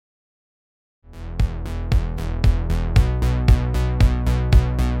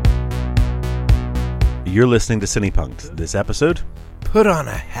You're listening to Cinepunked. This episode, Put on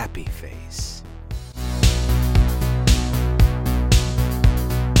a happy face.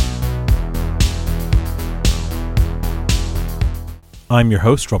 I'm your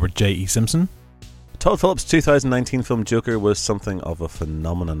host, Robert J. E. Simpson. Todd Phillips' 2019 film Joker was something of a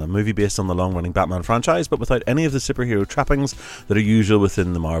phenomenon. A movie based on the long-running Batman franchise, but without any of the superhero trappings that are usual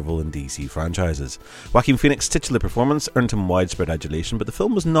within the Marvel and DC franchises. Joaquin Phoenix's titular performance earned him widespread adulation, but the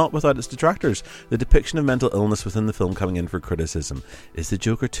film was not without its detractors. The depiction of mental illness within the film coming in for criticism. Is the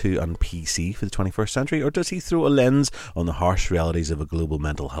Joker too un-PC for the 21st century, or does he throw a lens on the harsh realities of a global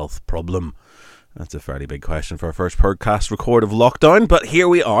mental health problem? That's a fairly big question for our first podcast record of lockdown, but here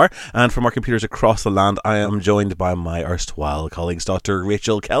we are, and from our computers across the land, I am joined by my erstwhile colleagues, Dr.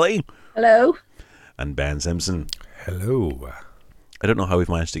 Rachel Kelly. Hello. And Ben Simpson. Hello. I don't know how we've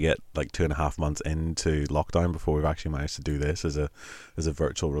managed to get like 2.5 months into lockdown before we've actually managed to do this as a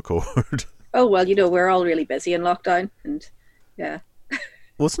virtual record. Oh, well, we're all really busy in lockdown, and yeah.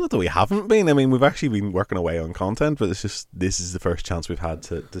 Well, it's not that we haven't been. I mean, we've actually been working away on content, but it's just this is the first chance we've had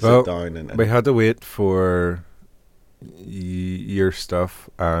to sit down. And we had to wait for your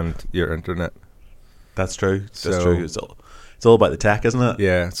stuff and your internet. That's true. That's true. It's all about the tech, isn't it?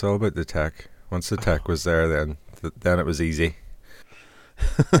 Yeah, it's all about the tech. Once the tech was there, then it was easy.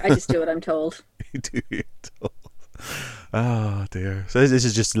 I just do what I'm told. You do what you're told. Oh dear. So this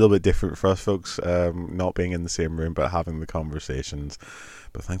is just a little bit different for us folks, not being in the same room but having the conversations.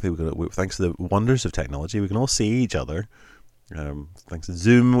 But thankfully, thanks to the wonders of technology, we can all see each other. Thanks to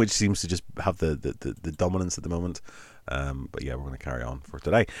Zoom, which seems to just have the dominance at the moment. But yeah, we're going to carry on for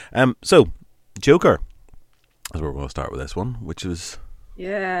today. So Joker is where we're going to start with this one, which was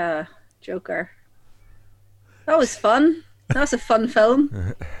Joker. That was fun. That was a fun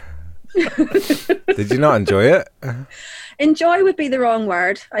film. Did you not enjoy it? Enjoy would be the wrong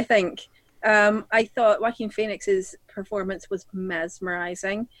word, I think. I thought Joaquin Phoenix's performance was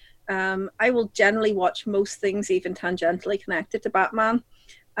mesmerizing. I will generally watch most things even tangentially connected to Batman.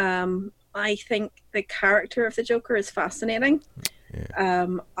 I think the character of the Joker is fascinating. Yeah.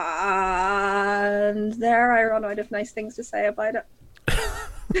 And there I run out of nice things to say about it.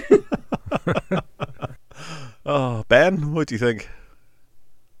 Oh, Ben, what do you think?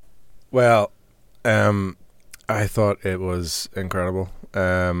 Well, I thought it was incredible.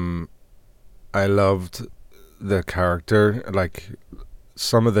 I loved the character, like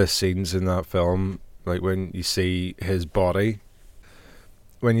some of the scenes in that film, like when you see his body,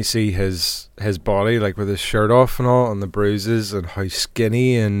 like with his shirt off and all, and the bruises, and how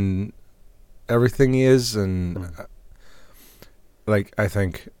skinny and everything he is, and like I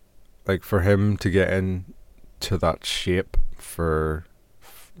think, like for him to get into that shape for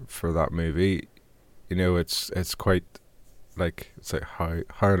that movie, it's quite like, it's like how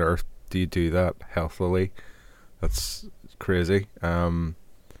on earth do you do that healthily? That's crazy. But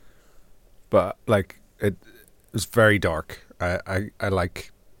like it was very dark. I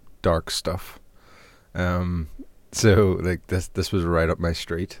like dark stuff. So like this was right up my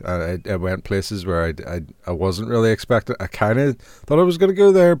street. I went places where I wasn't really expecting. I kind of thought I was going to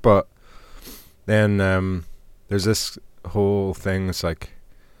go there, but then there's this whole thing. It's like,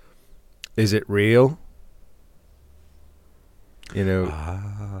 is it real?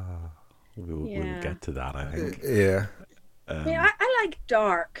 We'll get to that, I think. Yeah. I like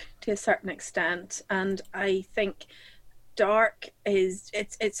dark to a certain extent, and I think dark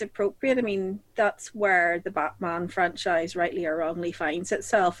it's appropriate. I mean, that's where the Batman franchise, rightly or wrongly, finds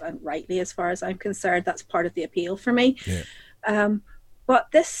itself, and rightly, as far as I'm concerned, that's part of the appeal for me. Yeah.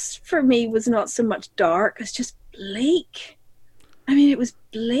 But this, for me, was not so much dark, it's just bleak. I mean, it was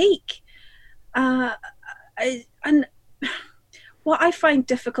bleak. And what I find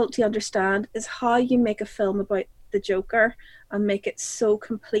difficult to understand is how you make a film about the Joker and make it so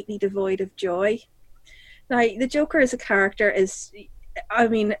completely devoid of joy. Now, the Joker as a character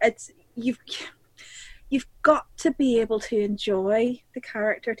you've got to be able to enjoy the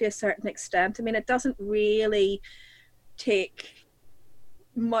character to a certain extent. I mean, it doesn't really take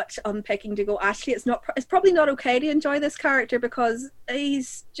much unpicking to go, actually, it's probably not okay to enjoy this character because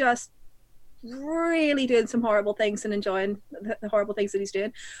he's just really doing some horrible things and enjoying the horrible things that he's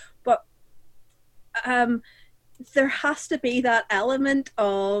doing. But there has to be that element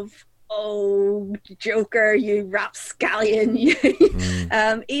of, oh, Joker, you rapscallion,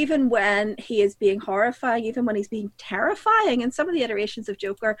 even when he is being horrifying, even when he's being terrifying, and some of the iterations of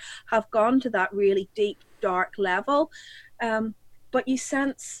Joker have gone to that really deep, dark level. But you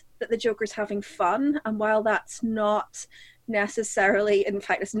sense that the Joker's having fun, and while that's not necessarily, in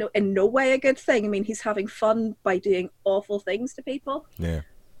fact, it's in no way a good thing. I mean, he's having fun by doing awful things to people. Yeah.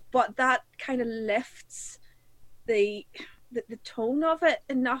 but that kind of lifts the tone of it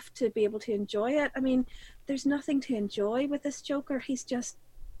enough to be able to enjoy it. I mean, there's nothing to enjoy with this Joker. He's just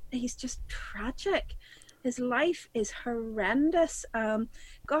tragic. His life is horrendous.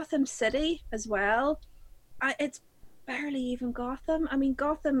 Gotham City as well. It's barely even Gotham. I mean,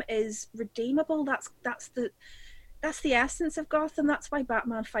 Gotham is redeemable. That's the essence of Gotham. That's why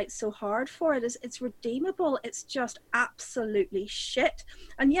Batman fights so hard for it. It's redeemable. It's just absolutely shit.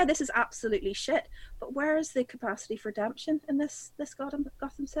 And yeah, this is absolutely shit. But where is the capacity for redemption in this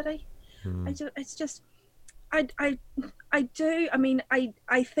Gotham City? It's just. I do. I mean,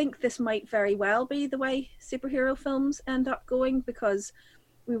 I think this might very well be the way superhero films end up going, because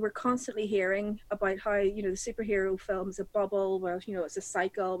we were constantly hearing about how, the superhero film is a bubble, where, it's a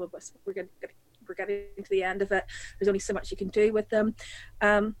cycle, but we're getting to the end of it. There's only so much you can do with them.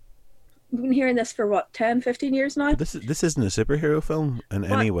 We've been hearing this for what, 10, 15 years now? This isn't a superhero film in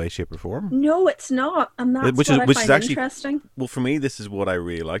any way, shape, or form. No, it's not, and that's what I find actually interesting. Well, for me, this is what I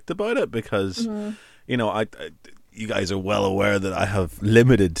really liked about it, because you guys are well aware that I have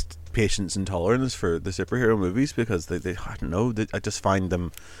limited patience and tolerance for the superhero movies, because they I don't know, I just find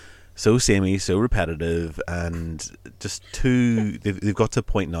them so samey, so repetitive, and just too. They've got to a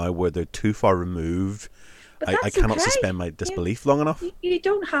point now where they're too far removed. I cannot suspend my disbelief long enough. You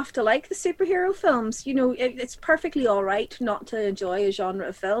don't have to like the superhero films. It's perfectly all right not to enjoy a genre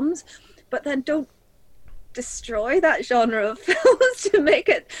of films, but then don't destroy that genre of films to make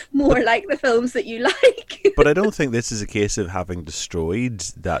it more like the films that you like. But I don't think this is a case of having destroyed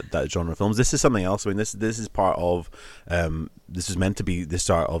that genre of films. This is something else. I mean, this is part of this was meant to be the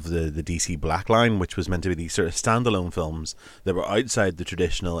start of the DC Black Line, which was meant to be these sort of standalone films that were outside the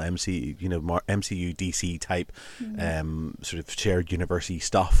traditional MCU DC type sort of shared universe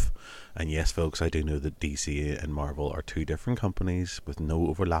stuff. And yes, folks, I do know that DC and Marvel are two different companies with no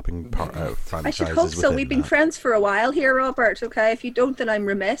overlapping franchises. I should hope so. We've been friends for a while here, Robert. Okay, if you don't, then I'm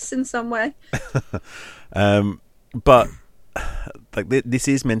remiss in some way. But like this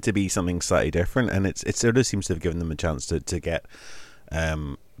is meant to be something slightly different, and it sort of seems to have given them a chance to get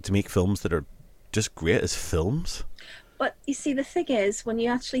to make films that are just great as films. But you see, the thing is, when you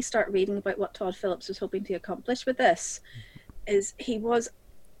actually start reading about what Todd Phillips was hoping to accomplish with this, is he was,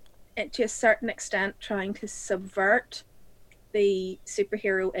 to a certain extent, trying to subvert the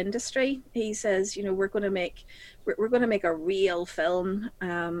superhero industry. He says, we're going to make a real film,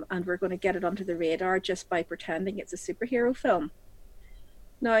 and we're going to get it under the radar just by pretending it's a superhero film.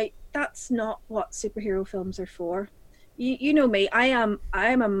 Now, that's not what superhero films are for. You know me. I am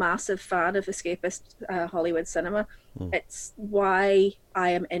a massive fan of escapist Hollywood cinema. It's why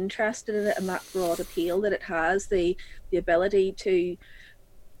I am interested in it, and that broad appeal that it has, the ability to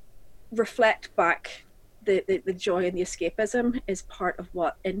reflect back the joy and the escapism is part of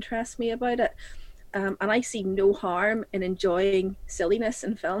what interests me about it. And I see no harm in enjoying silliness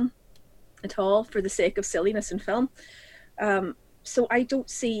in film at all for the sake of silliness in film. So I don't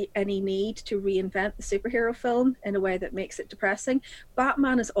see any need to reinvent the superhero film in a way that makes it depressing.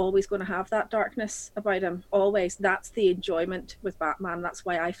 Batman is always going to have that darkness about him, always. That's the enjoyment with Batman. That's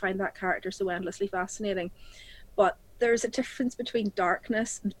why I find that character so endlessly fascinating. But there's a difference between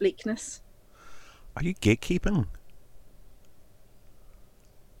darkness and bleakness. Are you gatekeeping?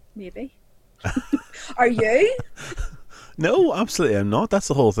 Maybe. Are you? No, absolutely I'm not. That's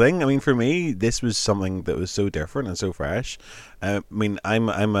the whole thing. I mean, for me, this was something that was so different and so fresh. I mean, I'm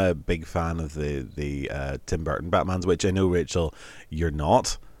a big fan of the Tim Burton Batmans, which I know, Rachel, you're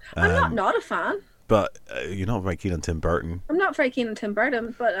not. I'm not a fan. But you're not very keen on Tim Burton. I'm not very keen on Tim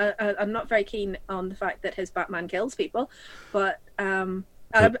Burton, but I'm not very keen on the fact that his Batman kills people. But I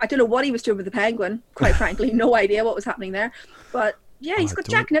don't know what he was doing with the Penguin, quite frankly. No idea what was happening there. But yeah, he's got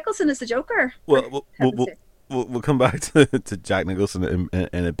Jack Nicholson as the Joker. We'll come back to Jack Nicholson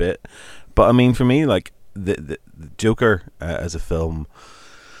in a bit. But I mean, for me, like the Joker as a film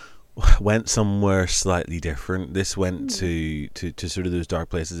went somewhere slightly different. This went to sort of those dark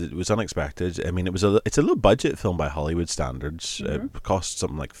places. It was unexpected. I mean, it's a low budget film by Hollywood standards. It cost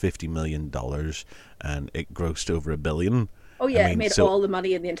something like $50 million, and it grossed over $1 billion. Oh yeah, it made all the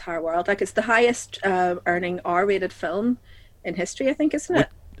money in the entire world. Like, it's the highest earning R-rated film in history, I think, isn't it?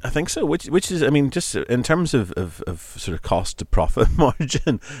 I think so. Which is, I mean, just in terms of sort of cost to profit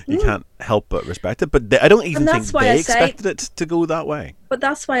margin, you can't help but respect it. But I don't even think they expected it to go that way. But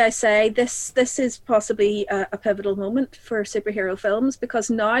that's why I say this is possibly a pivotal moment for superhero films,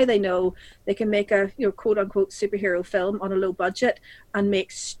 because now they know they can make a quote unquote superhero film on a low budget and make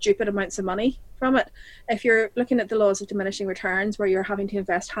stupid amounts of money from it. If you're looking at the laws of diminishing returns, where you're having to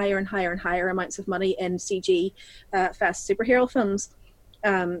invest higher and higher and higher amounts of money in CG fast superhero films,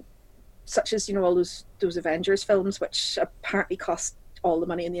 such as all those Avengers films, which apparently cost all the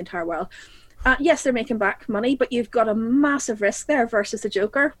money in the entire world. Yes, they're making back money, but you've got a massive risk there versus the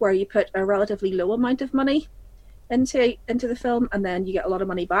Joker, where you put a relatively low amount of money into the film, and then you get a lot of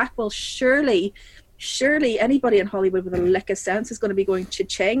money back. Well, surely anybody in Hollywood with a lick of sense is going to be going,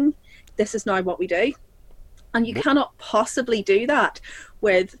 cha-ching, this is now what we do. And you cannot possibly do that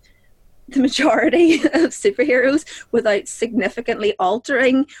with the majority of superheroes without significantly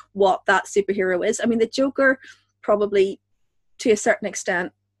altering what that superhero is. I mean, the Joker probably, to a certain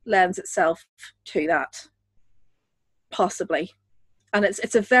extent, lends itself to that, possibly. And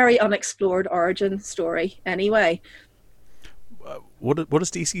it's a very unexplored origin story anyway. What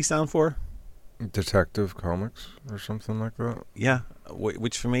does DC stand for? Detective Comics or something like that. Yeah,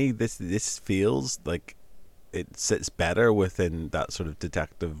 which for me, this feels like it sits better within that sort of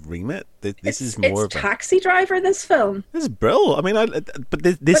detective remit. This is more of Taxi Driver, this film. This is brilliant. I mean, but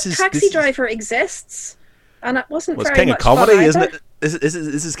Taxi Driver exists, and it wasn't very King much of Comedy, fun isn't either. it? This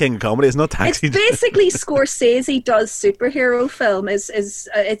is King of Comedy. It's not Taxi. It's basically Scorsese does superhero film.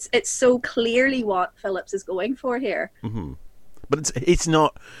 It's so clearly what Phillips is going for here. Mm-hmm. But it's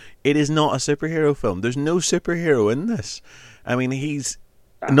not. It is not a superhero film. There's no superhero in this. I mean, he's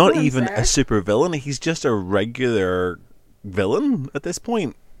Batman's not even there. a super villain. He's just a regular villain at this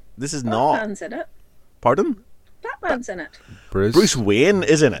point. This is Batman's in it. Pardon? Batman's in it. Bruce Wayne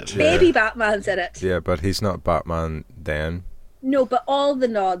is in it. Baby Batman's in it. Yeah, but he's not Batman then. No, but all the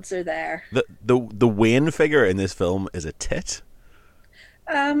nods are there. The Wayne figure in this film is a tit.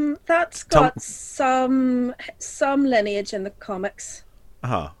 That's got some lineage in the comics.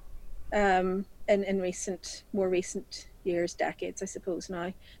 Uh-huh. In more recent years, decades, I suppose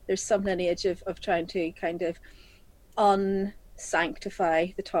now. There's some lineage of trying to kind of unsanctify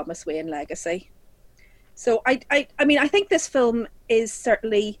the Thomas Wayne legacy. So I mean, I think this film is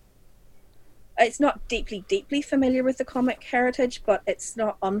certainly, it's not deeply familiar with the comic heritage, but it's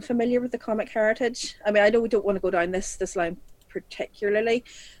not unfamiliar with the comic heritage. I mean, I know we don't want to go down this line particularly,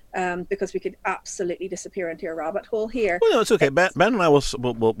 because we could absolutely disappear into a rabbit hole here. Well, no, it's okay. Ben and I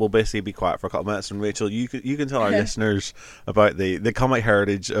will basically be quiet for a couple of minutes, and Rachel, you can tell our listeners about the comic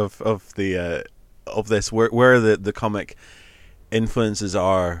heritage of this, where the comic influences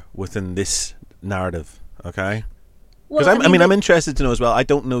are within this narrative. Okay. Because Well, I'm interested to know as well. I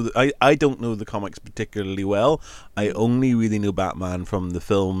don't know the comics particularly well. I only really know Batman from the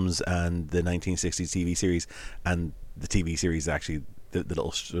films and the 1960s TV series, and the TV series actually the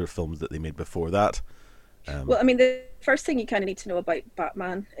little sort of films that they made before that. Well, I mean, the first thing you kind of need to know about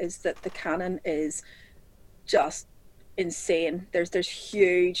Batman is that the canon is just insane. There's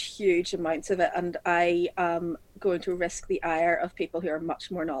huge amounts of it, and I am going to risk the ire of people who are much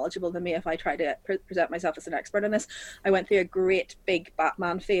more knowledgeable than me if I try to present myself as an expert on this. I went through a great big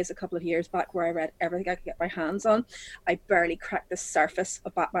Batman phase a couple of years back where I read everything I could get my hands on. I barely cracked the surface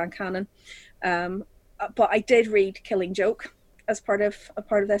of Batman canon, but I did read Killing Joke as part of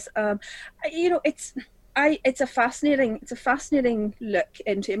this. It's a fascinating look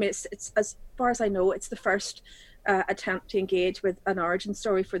into. I mean, it's as far as I know, it's the first attempt to engage with an origin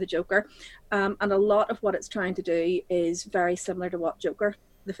story for the Joker, and a lot of what it's trying to do is very similar to what Joker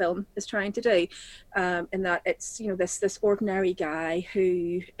the film is trying to do, in that it's this ordinary guy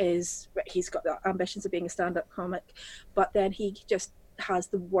he's got the ambitions of being a stand-up comic, but then he just has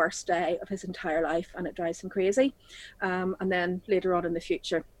the worst day of his entire life and it drives him crazy, and then later on in the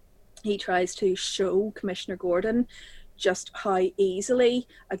future he tries to show Commissioner Gordon just how easily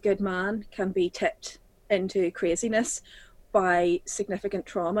a good man can be tipped into craziness by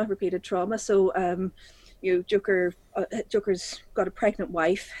significant repeated trauma. So Joker's got a pregnant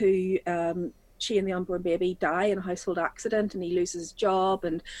wife who she and the unborn baby die in a household accident, and he loses his job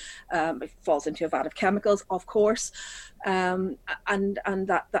and falls into a vat of chemicals, of course, and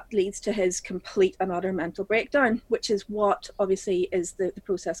that leads to his complete and utter mental breakdown, which is what obviously is the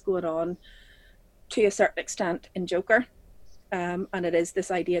process going on to a certain extent in Joker. And it is this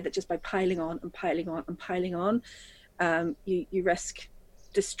idea that just by piling on and piling on and piling on, you risk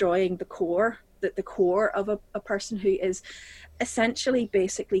destroying the core of a person who is essentially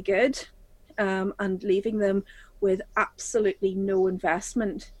basically good, and leaving them with absolutely no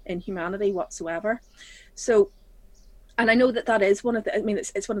investment in humanity whatsoever. So, and I know that is one of the, I mean,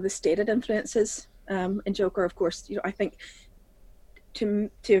 it's one of the stated influences in Joker, of course. I think to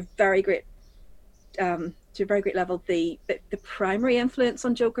a very great level, the primary influence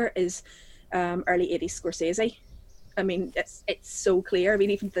on Joker is early 80s Scorsese. I mean, it's so clear. I mean,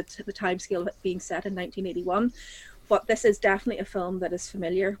 even the time scale of it being set in 1981, But this is definitely a film that is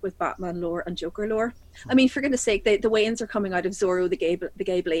familiar with Batman lore and Joker lore. I mean, for goodness sake, the Waynes are coming out of Zorro the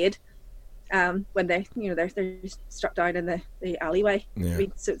Gay Blade, when they're struck down in the alleyway. Yeah. I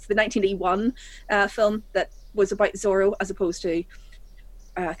mean, so it's the 1981 film that was about Zorro, as opposed to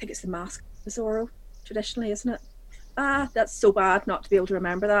I think it's the Mask of Zorro traditionally, isn't it? That's so bad not to be able to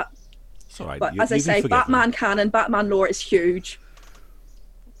remember that. It's all right. But as I say, Batman canon, Batman lore is huge.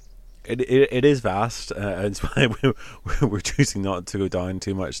 It is vast. It's why we're choosing not to go down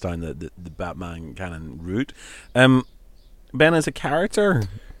too much down the Batman canon route. Ben, as a character,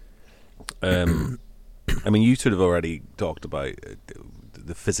 I mean, you sort of already talked about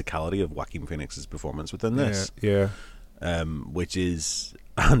the physicality of Joaquin Phoenix's performance within this. Yeah. Which is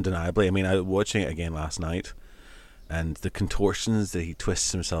undeniably. I mean, I was watching it again last night, and the contortions that he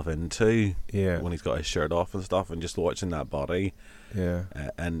twists himself into when he's got his shirt off and stuff, and just watching that body,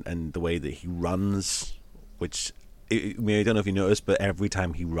 and the way that he runs, which I mean, I don't know if you noticed, but every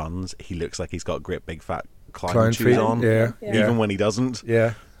time he runs, he looks like he's got great big fat clown shoes on, even when he doesn't.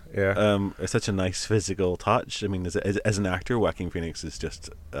 It's such a nice physical touch. I mean, as an actor, Joaquin Phoenix is just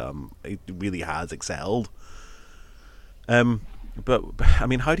he really has excelled. But I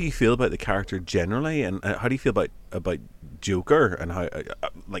mean, how do you feel about the character generally, and how do you feel about Joker, and how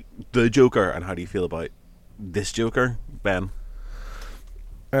like the Joker, and how do you feel about this Joker, Ben?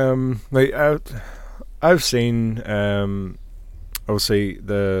 Like I've seen obviously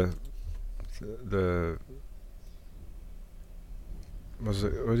the what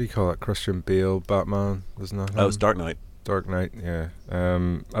do you call it? Christian Bale Batman, wasn't that? Oh, it's Dark Knight. Dark Knight, yeah. I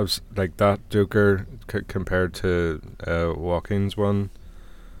was like that Joker compared to Joaquin's one.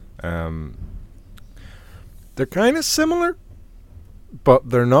 They're kind of similar, but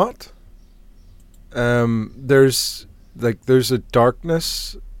they're not. There's a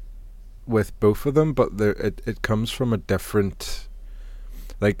darkness with both of them, but it comes from a different.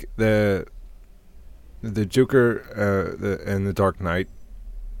 Like the Joker in the Dark Knight.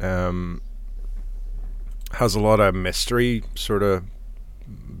 Has a lot of mystery sort of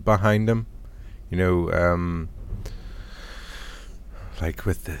behind him, like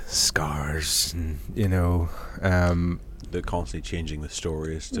with the scars, and they're constantly changing the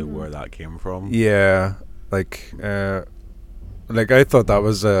story as to where that came from. Yeah, like I thought that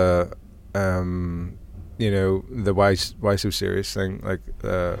was the why so serious thing. Like,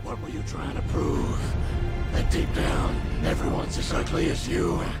 what were you trying to prove? That deep down, everyone's as ugly as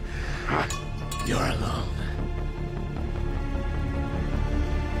you. You're alone.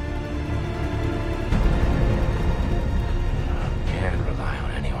 Can't rely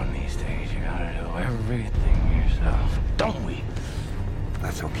on anyone these days. You gotta do everything yourself. Don't we?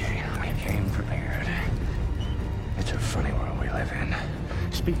 That's okay. I came prepared. It's a funny world we live in.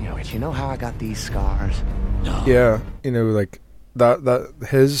 Speaking of which, you know how I got these scars? No. Yeah, like that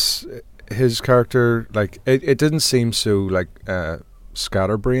his character, like it didn't seem so like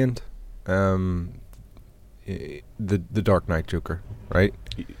scatterbrained. The Dark Knight Joker, right?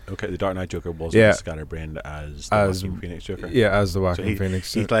 Okay, the Dark Knight Joker wasn't as scatterbrained as the Joaquin Phoenix Joker. Yeah, as the Joaquin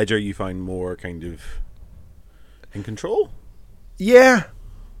Phoenix. Heath Ledger, you find more kind of in control. Yeah,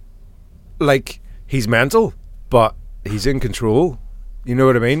 like he's mental, but he's in control. You know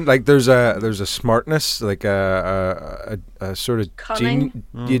what I mean? Like there's a smartness, like a sort of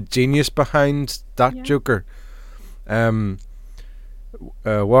genius behind that Joker.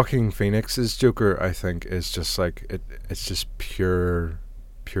 Joaquin Phoenix's Joker, I think, is just like it's just pure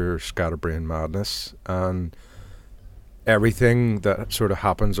scatterbrain madness, and everything that sort of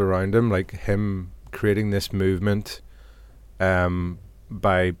happens around him, like him creating this movement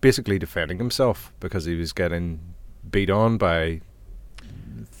by basically defending himself because he was getting beat on by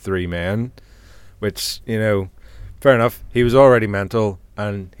 3 men, which, fair enough. He was already mental,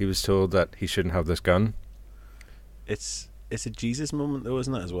 and he was told that he shouldn't have this gun. It's a Jesus moment, though,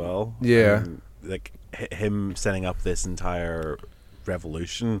 isn't it, as well? Yeah. Like, him setting up this entire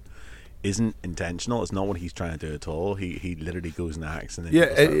revolution isn't intentional. It's not what he's trying to do at all. He literally goes and acts, and then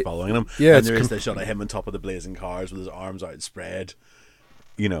people start following him. Yeah, and there is this shot of him on top of the blazing cars with his arms outspread.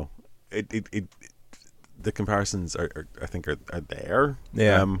 The comparisons are I think are there.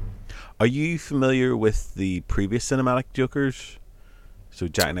 Yeah. Are you familiar with the previous cinematic Jokers? So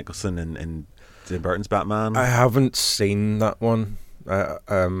Jack Nicholson and Tim Burton's Batman? I haven't seen that one.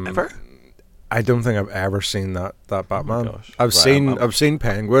 Ever? I don't think I've ever seen that Batman. Oh my gosh. I've seen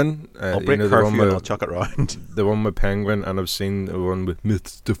Penguin. I'll break curfew and I'll chuck it round. The one with Penguin, and I've seen the one with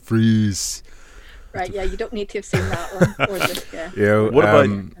Mr. Freeze. Right, yeah, you don't need to have seen that one. Or yeah. You know, What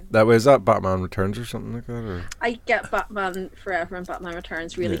about- that was that Batman Returns or something like that? Or? I get Batman Forever and Batman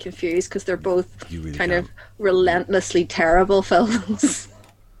Returns really confused because they're both You really kind can. of relentlessly terrible films.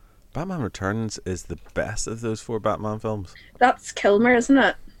 Batman Returns is the best of those 4 Batman films. That's Kilmer, isn't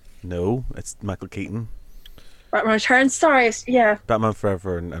it? No, it's Michael Keaton. Batman Returns, sorry, yeah. Batman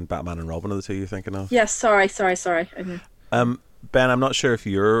Forever and Batman and Robin are the two you're thinking of. Yes, sorry. Mhm. Ben, I'm not sure if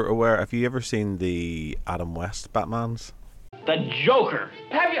you're aware. Have you ever seen the Adam West Batmans? The Joker.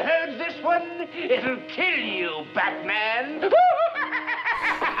 Have you heard this one? It'll kill you, Batman.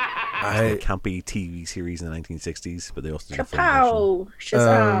 A campy TV series in the 1960s, but they also did a film Kapow!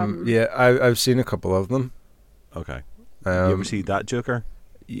 Shazam! Yeah, I've seen a couple of them. version. Okay. You ever see that Joker?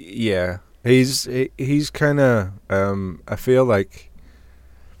 Yeah, he's kind of. I feel like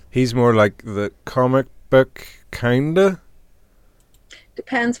he's more like the comic book kinda.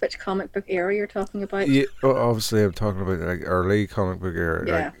 Depends which comic book era you're talking about. Yeah, well, obviously I'm talking about like early comic book era.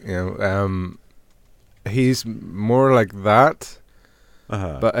 Yeah. Like, you know, he's more like that,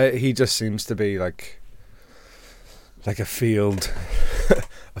 Uh-huh. but he just seems to be like a field,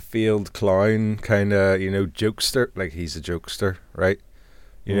 a field clown kind of, you know, jokester. Like he's a jokester, right?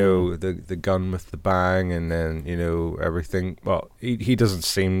 You know, the gun with the bang, and then, you know, everything. Well, he doesn't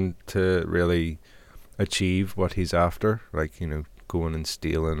seem to really achieve what he's after. Like, you know, going and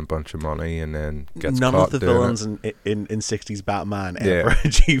stealing a bunch of money and then gets None caught of the doing villains it. in 60s Batman Yeah. ever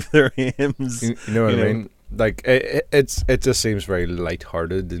achieve their aims. You know what I mean? Like it just seems very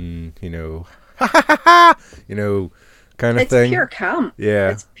lighthearted and, you know, you know, kind of It's thing. pure camp. Yeah.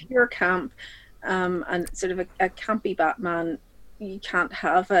 It's pure camp. And sort of a campy Batman, you can't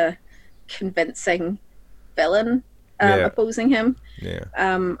have a convincing villain Yeah. opposing him. Yeah.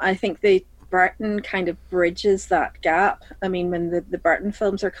 I think Burton kind of bridges that gap. I mean, when the Burton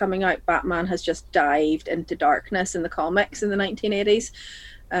films are coming out, Batman has just dived into darkness in the comics in the 1980s.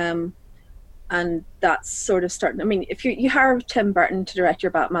 And that's sort of starting. I mean, if you hire Tim Burton to direct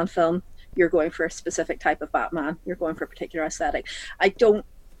your Batman film, you're going for a specific type of Batman. You're going for a particular aesthetic. I don't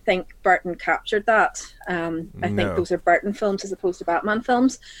think Burton captured that. I think No. those are Burton films as opposed to Batman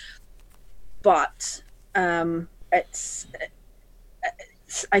films. But it's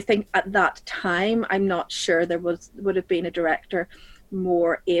I think at that time, I'm not sure there would have been a director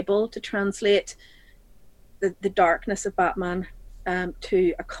more able to translate the darkness of Batman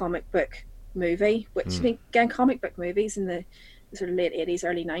to a comic book movie. Which, I mean, again, comic book movies in the sort of late 80s,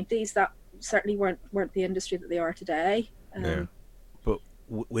 early 90s, that certainly weren't the industry that they are today. Yeah. But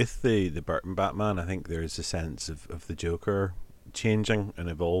with the Burton Batman, I think there's a sense of the Joker changing and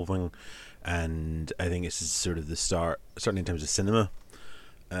evolving, and I think it's sort of the start, certainly in terms of cinema,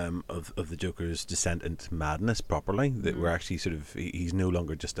 of the Joker's descent into madness properly. That we're actually sort of, he's no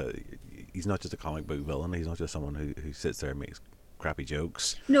longer he's not just a comic book villain. He's not just someone who sits there and makes crappy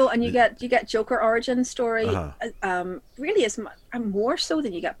jokes. No, and you get Joker origin story. Uh-huh. Really is more so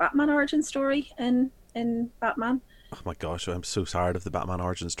than you get Batman origin story in Batman. Oh my gosh, I'm so tired of the Batman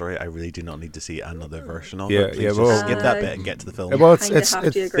origin story. I really do not need to see another version of Yeah, it. Please yeah, just well- skip that bit and get to the film. Well, Kind of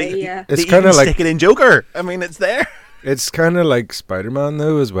have to agree, yeah. It's They kind of even like stick it in Joker. I mean, it's there. it's kind of like Spider-Man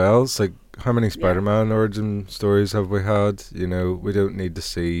though as well. It's like, how many Spider-Man origin stories have we had? You know, we don't need to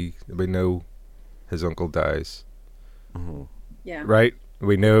see. We know his uncle dies, Yeah. right?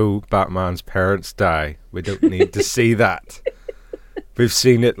 We know Batman's parents die. We don't need to see that. We've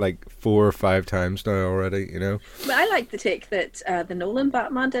seen it like 4 or 5 times now already. You know. But I like the take that the Nolan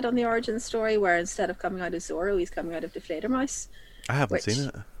Batman did on the origin story, where instead of coming out as Zorro, he's coming out of Deflator Mouse. I haven't Which- seen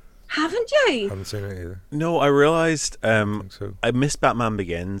it. Haven't you? Haven't seen it either. No, I realised I think so. I missed Batman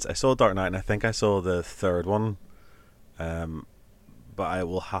Begins. I saw Dark Knight, and I think I saw the third one. But I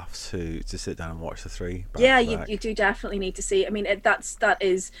will have to sit down and watch the 3. back Yeah, to back. you do definitely need to see. I mean, that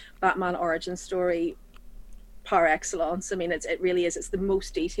is Batman origin story par excellence. I mean, it really is. It's the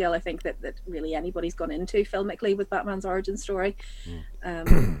most detail I think that really anybody's gone into filmically with Batman's origin story. But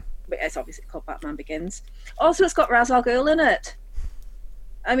it's obviously called Batman Begins. Also, it's got Ra's al Ghul in it.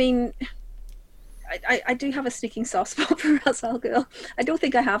 I mean, I do have a sneaking soft spot for Ra's al Ghul. I don't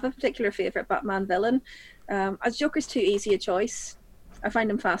think I have a particular favourite Batman villain. As Joker's too easy a choice. I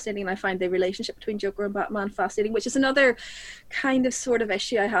find him fascinating, and I find the relationship between Joker and Batman fascinating, which is another kind of sort of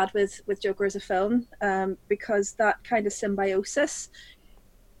issue I had with Joker as a film, because that kind of symbiosis,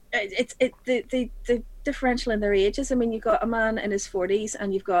 the differential in their ages. I mean, you've got a man in his 40s,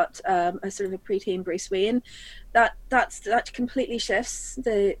 and you've got a sort of a preteen Bruce Wayne. That completely shifts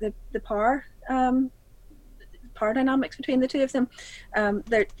the power dynamics between the two of them.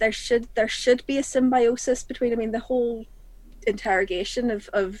 There should be a symbiosis between. I mean, the whole interrogation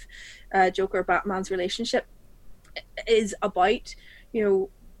of Joker Batman's relationship is about,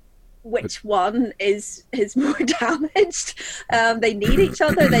 which one is more damaged. They need each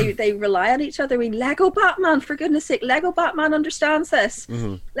other. They rely on each other. I mean, Lego Batman, for goodness sake, Lego Batman understands this.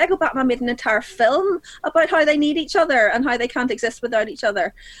 Mm-hmm. Lego Batman made an entire film about how they need each other and how they can't exist without each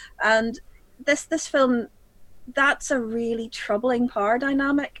other. And this film, that's a really troubling power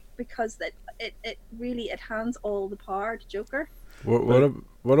dynamic, because it really hands all the power to Joker.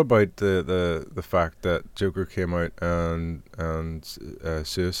 What about the fact that Joker came out and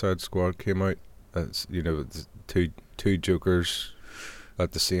Suicide Squad came out? As, two Jokers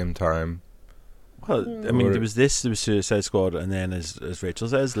at the same time. Well, I mean, there was Suicide Squad, and then as Rachel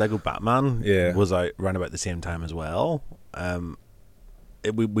says, Lego Batman was out around about the same time as well.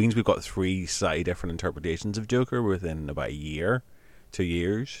 It means we've got 3 slightly different interpretations of Joker within about a year. 2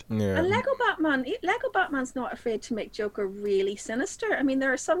 years. Yeah. And Lego Batman's not afraid to make Joker really sinister. I mean,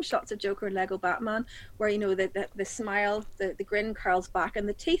 there are some shots of Joker in Lego Batman where, the smile, the grin curls back and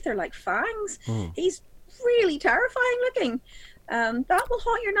the teeth are like fangs. He's really terrifying looking. That will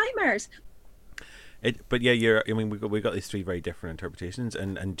haunt your nightmares. But yeah, we got these 3 very different interpretations,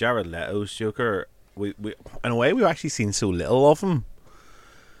 and Jared Leto's Joker, we in a way we've actually seen so little of him,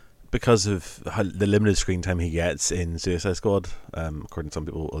 because of the limited screen time he gets in Suicide Squad, according to some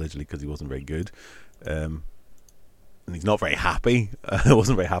people, allegedly because he wasn't very good. And he's not very happy. I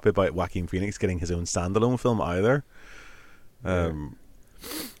wasn't very happy about Joaquin Phoenix getting his own standalone film either.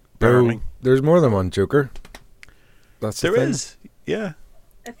 There's more than one Joker. That's the thing. Is, yeah.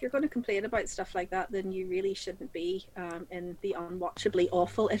 If you're going to complain about stuff like that, then you really shouldn't be in the unwatchably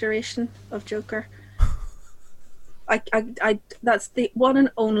awful iteration of Joker. I that's the one and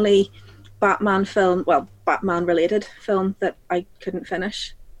only Batman film, well, Batman related film that I couldn't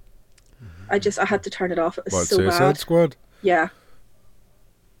finish. I had to turn it off. It was so bad. Suicide Squad? Yeah.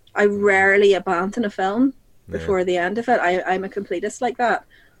 I rarely abandon a film before the end of it. I'm a completist like that.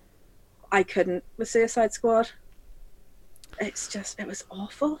 I couldn't with Suicide Squad. It was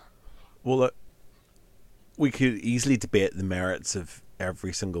awful. Well, we could easily debate the merits of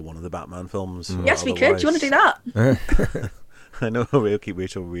every single one of the Batman films. Yes, we could. Do you want to do that? I know we'll keep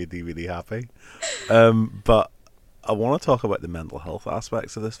Rachel really, really happy. But I want to talk about the mental health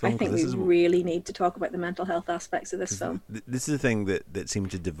aspects of this film. I think we really need to talk about the mental health aspects of this film. This is the thing that seemed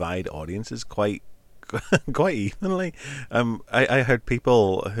to divide audiences quite evenly. I heard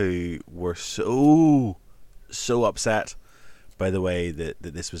people who were so upset by the way that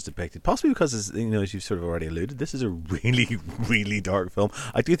this was depicted, possibly because, as you've sort of already alluded, this is a really, really dark film.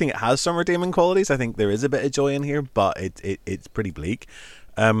 I do think it has some redeeming qualities. I think there is a bit of joy in here, but it's pretty bleak.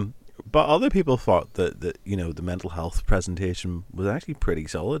 But other people thought that the mental health presentation was actually pretty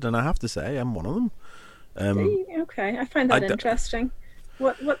solid, and I have to say I'm one of them. Okay, I find that interesting.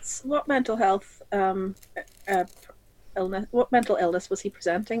 What mental health illness? What mental illness was he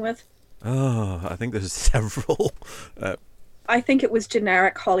presenting with? Oh, I think there's several. I think it was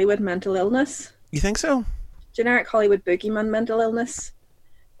generic Hollywood mental illness. You think so? Generic Hollywood boogeyman mental illness.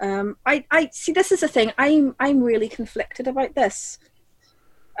 I see. This is the thing. I'm really conflicted about this.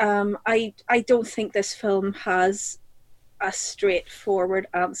 I don't think this film has a straightforward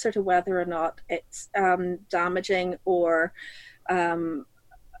answer to whether or not it's damaging or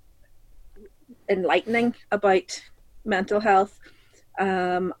enlightening about mental health.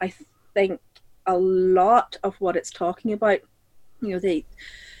 I think a lot of what it's talking about, the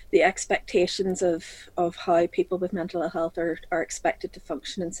expectations of how people with mental health are expected to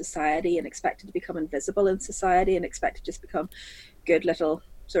function in society and expected to become invisible in society and expected to just become good little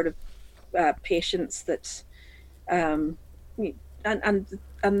sort of patients that and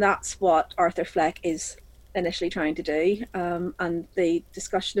that's what Arthur Fleck is initially trying to do, and the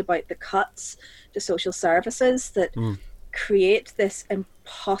discussion about the cuts to social services that create this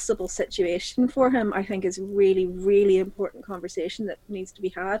impossible situation for him, I think is really, really important conversation that needs to be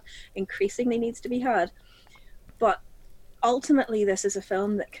had, increasingly needs to be had. But ultimately this is a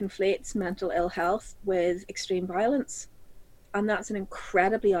film that conflates mental ill health with extreme violence, and that's an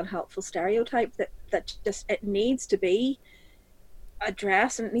incredibly unhelpful stereotype that just, it needs to be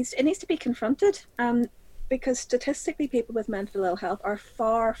addressed, and it needs to be confronted, because statistically people with mental ill health are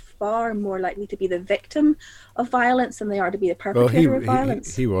far, far more likely to be the victim of violence than they are to be the perpetrator of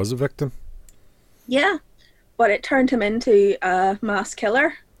violence. He was a victim. Yeah, but it turned him into a mass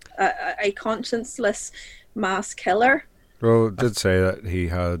killer, a conscienceless mass killer. Well, it did say that he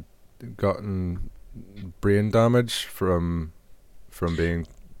had gotten brain damage from being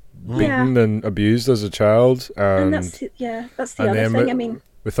beaten and abused as a child, and that's the other thing. I mean,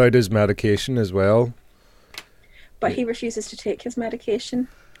 without his medication as well. but he refuses to take his medication.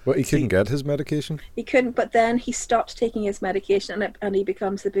 Well, he couldn't get his medication? He couldn't, but then he stopped taking his medication, and he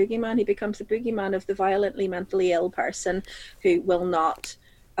becomes the boogeyman. He becomes the boogeyman of the violently mentally ill person who will not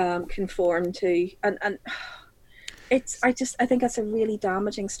conform to... And I think that's a really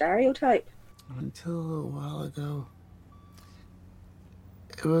damaging stereotype. Until a little while ago,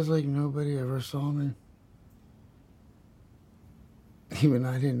 it was like nobody ever saw me. Even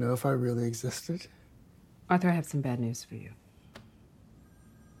I didn't know if I really existed. Arthur, I have some bad news for you.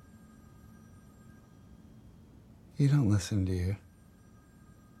 You don't listen, do you?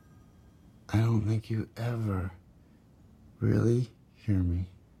 I don't think you ever really hear me.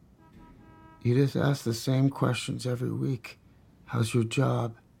 You just ask the same questions every week. How's your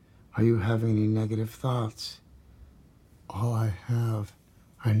job? Are you having any negative thoughts? All I have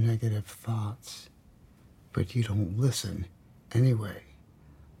are negative thoughts. But you don't listen anyway.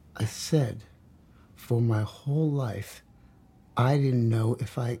 I said, for my whole life, I didn't know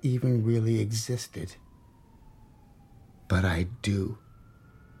if I even really existed. But I do.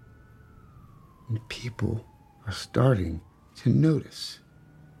 And people are starting to notice.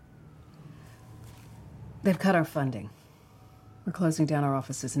 They've cut our funding. We're closing down our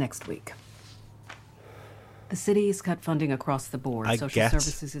offices next week. The city's cut funding across the board. I Social get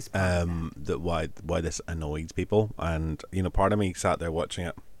services is part of that. that why this annoys people, and part of me sat there watching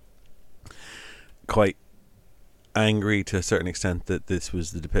it, quite angry to a certain extent that this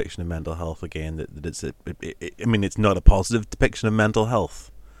was the depiction of mental health again. That it's it's not a positive depiction of mental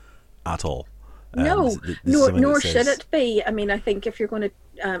health at all. No, nor should it be. I mean, I think if you're going to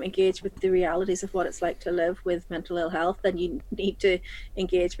engage with the realities of what it's like to live with mental ill health, then you need to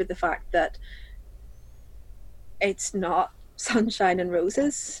engage with the fact that it's not sunshine and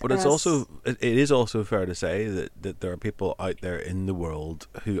roses. But it is also fair to say that there are people out there in the world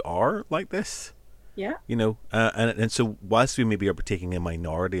who are like this. Yeah. And so whilst we maybe are taking a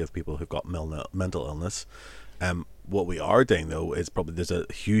minority of people who've got mental illness, what we are doing though is probably there's a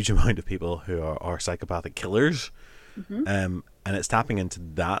huge amount of people who are psychopathic killers, and it's tapping into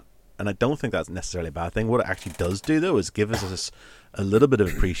that. And I don't think that's necessarily a bad thing. What it actually does do though is give us a little bit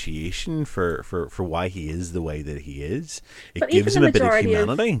of appreciation for why he is the way that he is. It gives him a bit of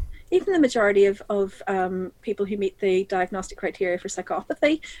humanity. Even the majority of people who meet the diagnostic criteria for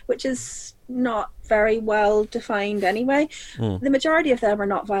psychopathy, which is not very well defined anyway, the majority of them are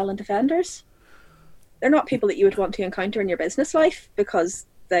not violent offenders. They're not people that you would want to encounter in your business life because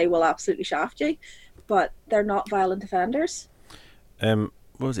they will absolutely shaft you, but they're not violent offenders.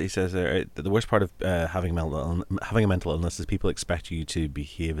 What was it he says there? The worst part of having a mental illness is people expect you to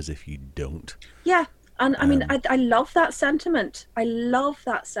behave as if you don't. Yeah. And I mean, I love that sentiment. I love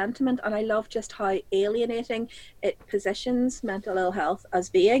that sentiment, and I love just how alienating it positions mental ill health as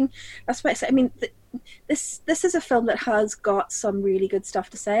being. That's why I say, I mean, this is a film that has got some really good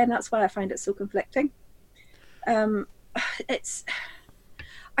stuff to say, and that's why I find it so conflicting. I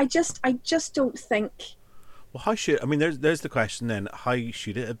just don't think. Well, there's the question then. How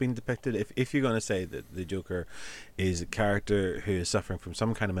should it have been depicted? If you're going to say that the Joker is a character who is suffering from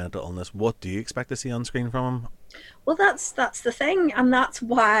some kind of mental illness, what do you expect to see on screen from him? Well, that's the thing, and that's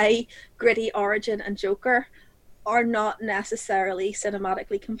why Gritty, Origin, and Joker are not necessarily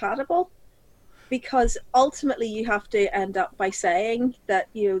cinematically compatible. Because ultimately, you have to end up by saying that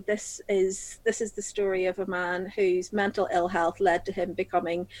this is the story of a man whose mental ill health led to him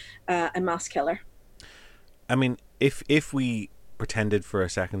becoming a mass killer. I mean, if we pretended for a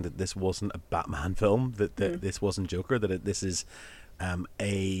second that this wasn't a Batman film, that this wasn't Joker, that this is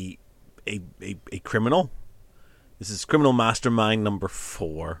a criminal. This is Criminal Mastermind number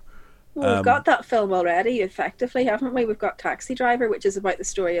 4. Well, we've got that film already, effectively, haven't we? We've got Taxi Driver, which is about the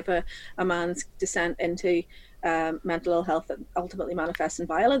story of a man's descent into mental ill health that ultimately manifests in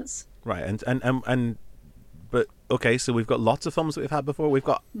violence. Right, but okay, so we've got lots of films that we've had before. We've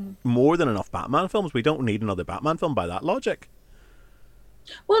got more than enough Batman films. We don't need another Batman film by that logic.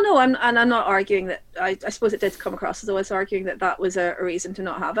 Well, no, I'm not arguing that. I suppose it did come across as I was arguing that was a reason to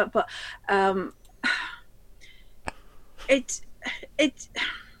not have it, but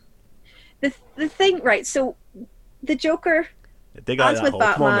the thing, right? So the Joker, as with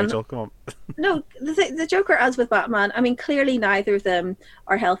Batman, come on, Rachel, come on. No, the Joker, as with Batman, I mean, clearly neither of them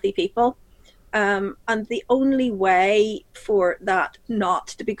are healthy people. And the only way for that not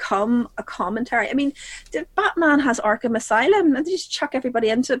to become a commentary, I mean, Batman has Arkham Asylum, and they just chuck everybody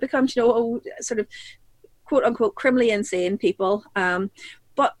into it, becomes, sort of quote unquote criminally insane people.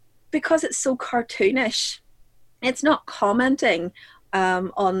 But because it's so cartoonish, it's not commenting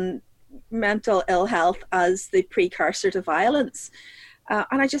on mental ill health as the precursor to violence.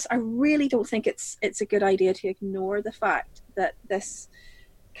 And I really don't think it's a good idea to ignore the fact that this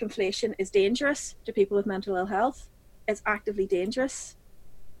conflation is dangerous to people with mental ill health. It's actively dangerous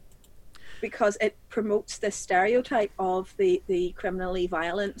because it promotes this stereotype of the criminally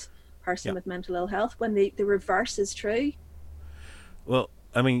violent person with mental ill health when the reverse is true. Well,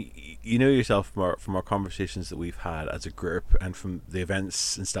 I mean, you know yourself from our conversations that we've had as a group and from the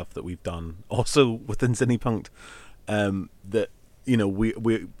events and stuff that we've done also within Cinepunkt, that, you know,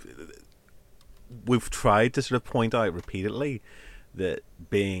 we've tried to sort of point out repeatedly that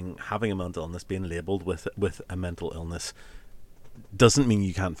having a mental illness, being labelled with a mental illness, doesn't mean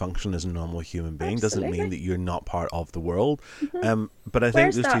you can't function as a normal human being. Absolutely. Doesn't mean that you're not part of the world. Mm-hmm. But I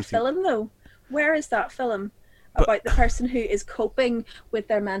think where's that film though? Where is that film about the person who is coping with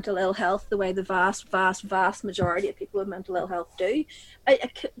their mental ill health the way the vast majority of people with mental ill health do?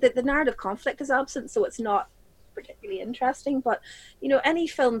 The narrative conflict is absent, so it's not particularly interesting. But, you know, any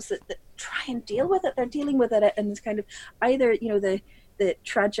films that try and deal with it, they're dealing with it in this kind of either, you know, the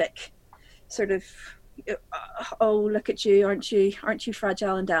tragic sort of, oh, look at you, aren't you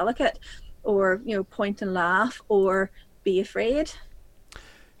fragile and delicate, or, you know, point and laugh, or be afraid.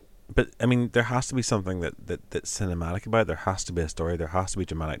 But I mean, there has to be something that's cinematic about it. There has to be a story. There has to be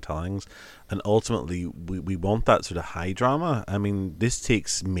dramatic tellings, and ultimately, we want that sort of high drama. I mean,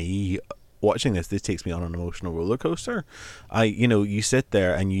 watching this takes me on an emotional roller coaster. You sit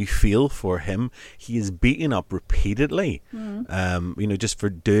there and you feel for him. He is beaten up repeatedly, just for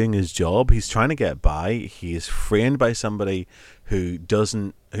doing his job. He's trying to get by. He is framed by somebody who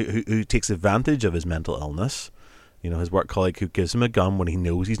takes advantage of his mental illness. You know, his work colleague who gives him a gun when he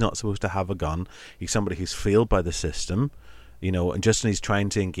knows he's not supposed to have a gun. He's somebody who's failed by the system, you know, and just when he's trying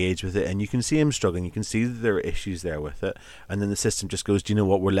to engage with it, and you can see him struggling, you can see that there are issues there with it, and then the system just goes, do you know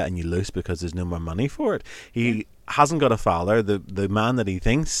what, we're letting you loose because there's no more money for it. He hasn't got a father. The man that he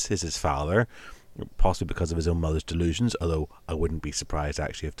thinks is his father, possibly because of his own mother's delusions, although I wouldn't be surprised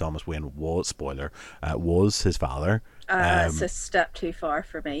actually if Thomas Wayne was his father. It's a step too far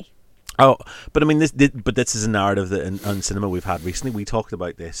for me. Oh, but I mean, this is a narrative that in cinema we've had recently. We talked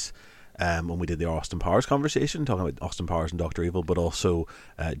about this when we did the Austin Powers conversation, talking about Austin Powers and Dr. Evil, but also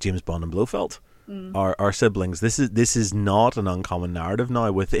James Bond and Blofeld, our siblings. This is not an uncommon narrative now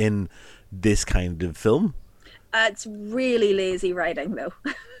within this kind of film. It's really lazy writing, though.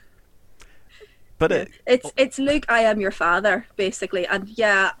 But it's Luke, I am your father, basically. And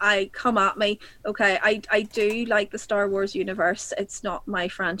yeah, I come at me. Okay, I do like the Star Wars universe. It's not my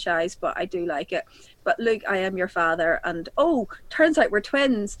franchise, but I do like it. But Luke, I am your father, and oh, turns out we're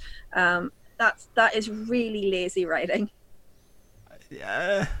twins. That is really lazy writing.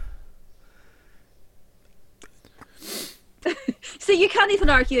 Yeah. So you can't even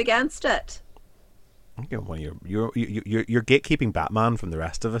argue against it. Well, you're gatekeeping Batman from the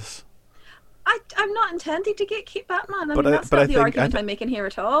rest of us. I'm not intending to gatekeep Batman. That's not the argument I'm making here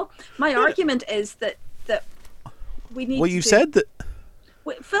at all. My argument is that we need. Well, you said that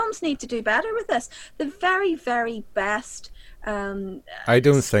films need to do better with this. The very, very best. I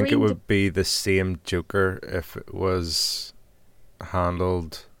don't think it would be the same Joker if it was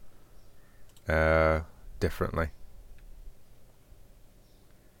handled differently.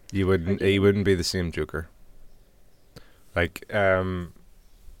 He wouldn't be the same Joker. Like,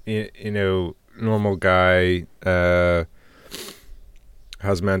 you know, normal guy has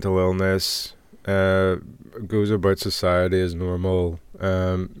mental illness, goes about society as normal,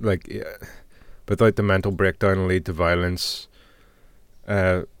 without the mental breakdown and lead to violence,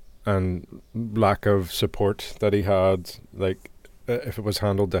 and lack of support that he had. Like, if it was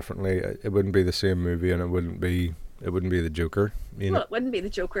handled differently, it wouldn't be the same movie, and it wouldn't be the Joker. Well, it wouldn't be the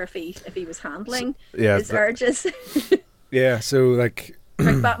Joker if he was handling his urges. Yeah, so like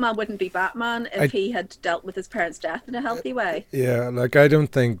Batman wouldn't be Batman if he had dealt with his parents' death in a healthy way. Yeah, like I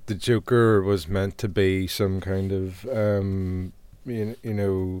don't think the Joker was meant to be some kind of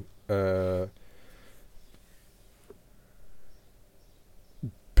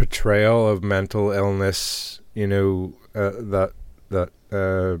portrayal of mental illness. You know, that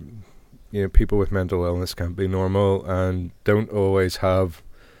people with mental illness can't be normal and don't always have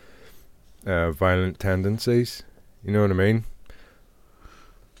violent tendencies. You know what I mean?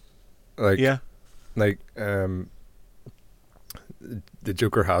 Like, yeah. Like, the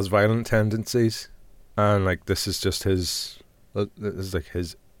Joker has violent tendencies, and like this is just his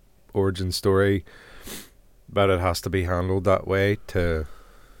origin story, but it has to be handled that way to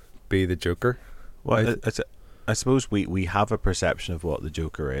be the Joker. Well, I suppose we have a perception of what the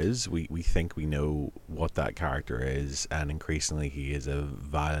Joker is. We think we know what that character is, and increasingly he is a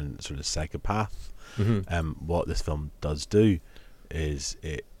violent sort of psychopath. Mm-hmm. What this film does do is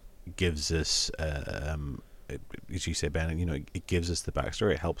it gives us, as you say, Ben, it gives us the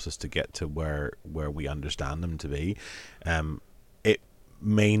backstory. It helps us to get to where we understand them to be. It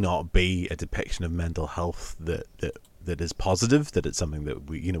may not be a depiction of mental health that is positive, that it's something that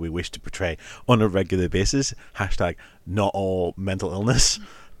we wish to portray on a regular basis. Hashtag not all mental illness.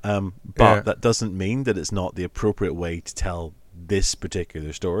 But that doesn't mean that it's not the appropriate way to tell this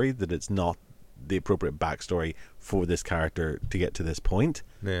particular story, that it's not the appropriate backstory for this character to get to this point.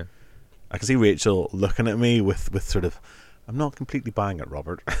 Yeah. I can see Rachel looking at me with sort of, I'm not completely buying it,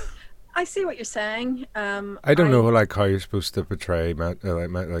 Robert. I see what you're saying. I don't know how you're supposed to portray mental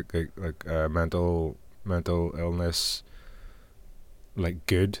illness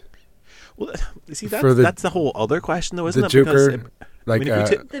good. Well, see, that's the whole other question, though, isn't it? Joker,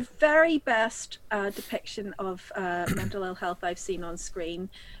 the very best depiction of mental ill health I've seen on screen,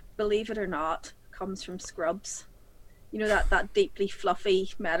 believe it or not, comes from Scrubs. You know, that deeply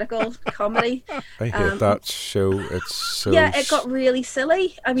fluffy medical comedy. I hate that show. It's so... Yeah, it got really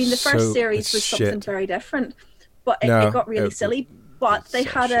silly. I mean, the first series was something very different, but it got really silly. But they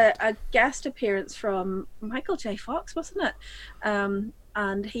had a guest appearance from Michael J. Fox, wasn't it?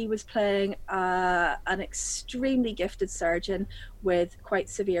 And he was playing an extremely gifted surgeon with quite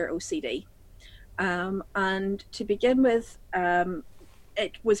severe OCD. And to begin with,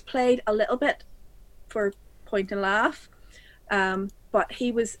 it was played a little bit for point and laugh, but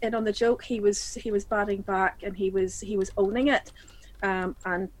he was in on the joke. He was batting back, and he was owning it.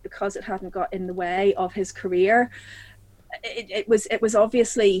 And because it hadn't got in the way of his career, it was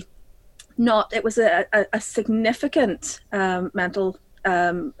obviously not. It was a significant mental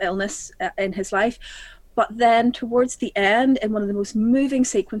illness in his life. But then towards the end, in one of the most moving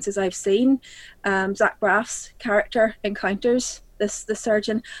sequences I've seen, Zach Braff's character encounters the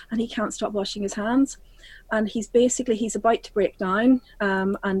surgeon, and he can't stop washing his hands. And he's about to break down,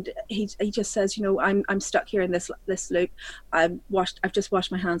 and he just says, I'm stuck here in this loop. I've just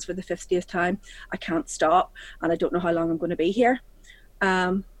washed my hands for the 50th time. I can't stop, and I don't know how long I'm going to be here.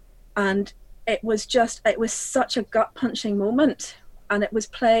 And it was such a gut punching moment, and it was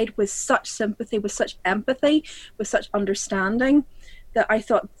played with such sympathy, with such empathy, with such understanding, that I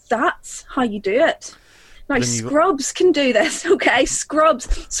thought, that's how you do it. Now, Scrubs can do this, okay?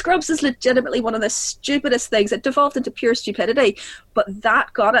 Scrubs is legitimately one of the stupidest things. It devolved into pure stupidity, but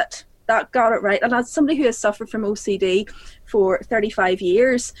that got it. That got it right. And as somebody who has suffered from OCD for 35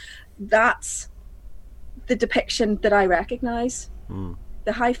 years, that's the depiction that I recognise.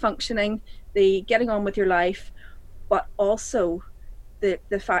 The high functioning, the getting on with your life, but also the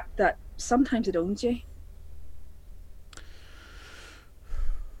fact that sometimes it owns you.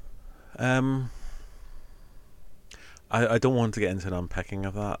 I don't want to get into an unpacking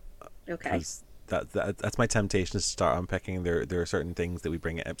of that. Okay. That's my temptation, is to start unpacking. There are certain things that we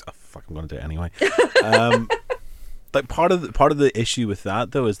bring it. Oh, fuck! I'm going to do it anyway. Like part of the issue with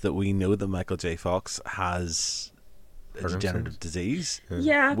that, though, is that we know that Michael J. Fox has a degenerative disease.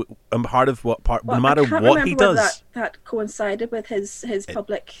 Yeah. And no matter what he does, that coincided with his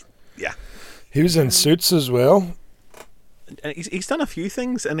public. Yeah. He was in Suits as well. And he's done a few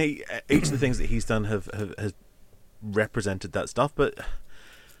things, and each of the things that he's done has represented that stuff, but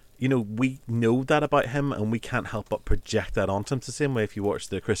we know that about him, and we can't help but project that onto him. It's the same way if you watch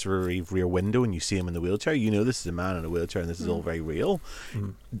the Christopher Reeve Rear Window and you see him in the wheelchair, this is a man in a wheelchair and this is all very real.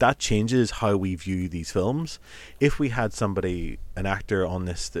 That changes how we view these films. If we had an actor on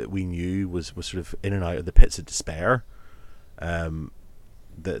this that we knew was sort of in and out of the pits of despair,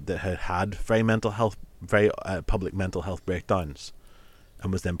 that had very public mental health breakdowns,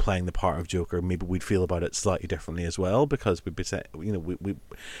 and was then playing the part of Joker, maybe we'd feel about it slightly differently as well, because we'd be saying,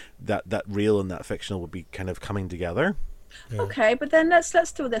 that real and that fictional would be kind of coming together. Yeah. Okay, but then let's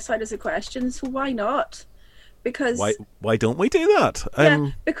throw this out as a question. So why not? Because why don't we do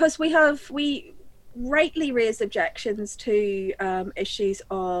that? Because we rightly raised objections to issues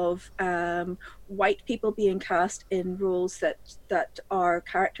of white people being cast in roles that are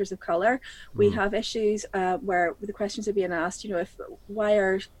characters of color. We have issues where the questions are being asked, why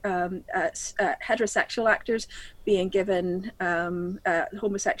are heterosexual actors being given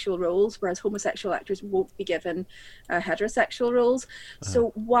homosexual roles, whereas homosexual actors won't be given heterosexual roles.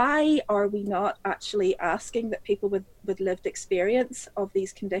 So why are we not actually asking that people with lived experience of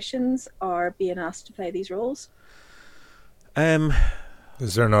these conditions are being asked to play these roles?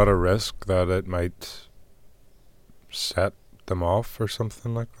 Is there not a risk that it might set them off or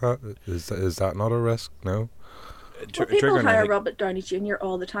something like that? Is that not a risk? No. Well, people hire Robert Downey Jr.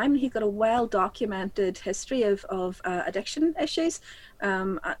 all the time. He's got a well-documented history of addiction issues.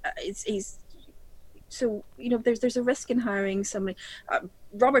 So there's a risk in hiring somebody.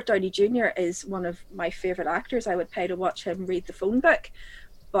 Robert Downey Jr. is one of my favorite actors. I would pay to watch him read the phone book,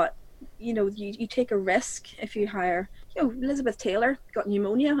 but you take a risk if you hire. Elizabeth Taylor got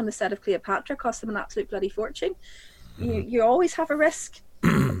pneumonia on the set of Cleopatra, cost them an absolute bloody fortune. You always have a risk.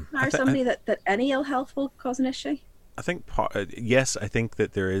 Hire somebody that any ill health will cause an issue. I think yes, I think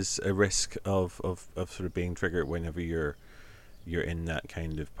that there is a risk of sort of being triggered whenever you're in that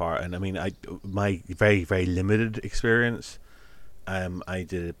kind of part. And I mean, my very, very limited experience, I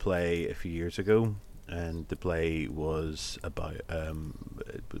did a play a few years ago, and the play was about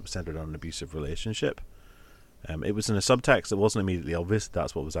it was centered on an abusive relationship. It was in a subtext. It wasn't immediately obvious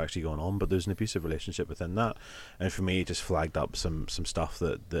that's what was actually going on, but there's an abusive relationship within that. And for me, it just flagged up some stuff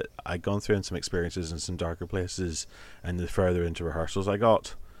that I'd gone through, and some experiences in some darker places. And the further into rehearsals I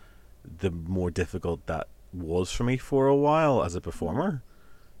got, the more difficult that was for me for a while as a performer.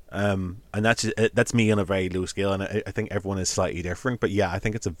 And that's me on a very low scale, and I think everyone is slightly different, but yeah, I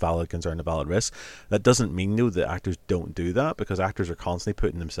think it's a valid concern, a valid risk. That doesn't mean though that actors don't do that, because actors are constantly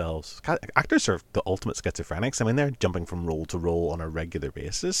putting themselves, actors are the ultimate schizophrenics. I mean, they're jumping from role to role on a regular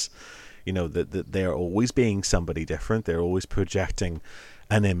basis. That they're always being somebody different. They're always projecting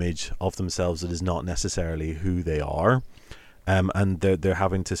an image of themselves that is not necessarily who they are. And they're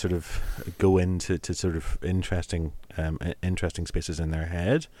having to sort of go into sort of interesting spaces in their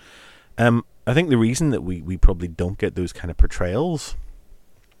head. I think the reason that we probably don't get those kind of portrayals,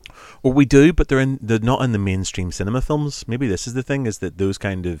 or we do, but they're not in the mainstream cinema films. Maybe this is the thing: is that those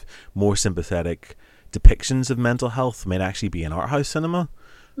kind of more sympathetic depictions of mental health might actually be in art house cinema,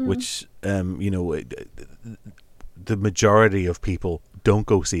 which the majority of people don't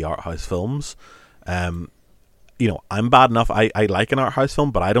go see art house films. I'm bad enough. I like an art house film,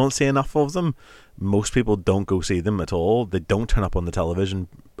 but I don't see enough of them. Most people don't go see them at all. They don't turn up on the television,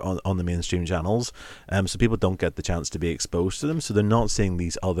 on the mainstream channels. So people don't get the chance to be exposed to them. So they're not seeing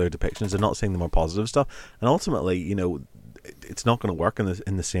these other depictions. They're not seeing the more positive stuff. And ultimately, it's not going to work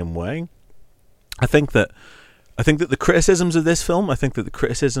in the same way. I think that the criticisms of this film, I think that the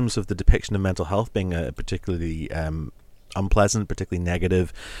criticisms of the depiction of mental health being a particularly unpleasant, particularly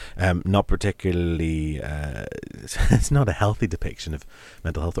negative, not particularly it's not a healthy depiction of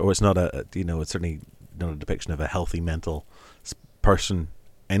mental health, or it's not it's certainly not a depiction of a healthy mental person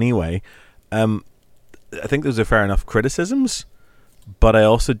anyway. I think those are fair enough criticisms, but I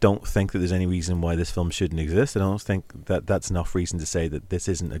also don't think that there's any reason why this film shouldn't exist. I don't think that that's enough reason to say that this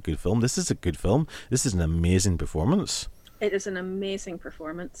isn't a good film. This is a good film. This is an amazing performance. It is an amazing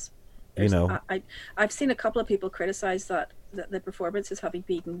performance. I've seen a couple of people criticize that the performance is having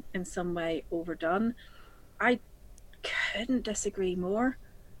been in some way overdone. I couldn't disagree more.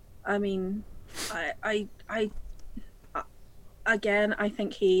 I mean, I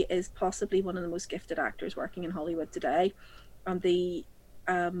think he is possibly one of the most gifted actors working in Hollywood today, and the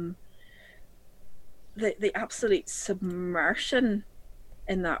absolute submersion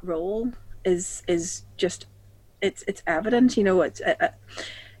in that role is just it's evident.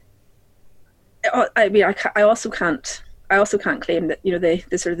 I also can't claim that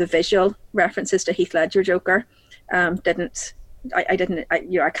the sort of the visual references to Heath Ledger Joker I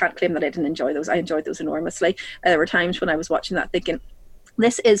can't claim that I didn't enjoy those. I enjoyed those enormously. There were times when I was watching that thinking,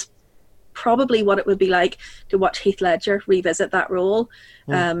 this is probably what it would be like to watch Heath Ledger revisit that role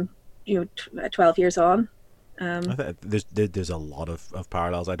 12 years on. I think there's a lot of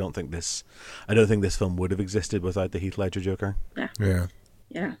parallels. I don't think this film would have existed without the Heath Ledger Joker. Yeah.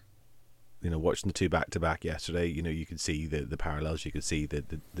 Watching the two back to back yesterday, you could see the parallels. You could see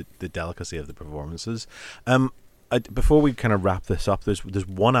the delicacy of the performances. Before we kind of wrap this up, there's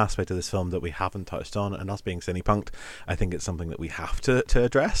one aspect of this film that we haven't touched on, and us being Cinepunked, I think it's something that we have to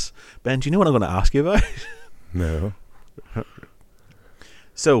address. Ben, do you know what I'm going to ask you about? No.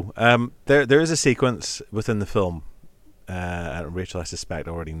 So there is a sequence within the film. Rachel, I suspect,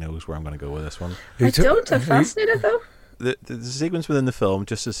 already knows where I'm going to go with this one. I don't. I'm fascinated though. The sequence within the film,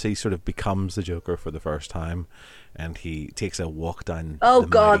 just as he sort of becomes the Joker for the first time, and he takes a walk down. Oh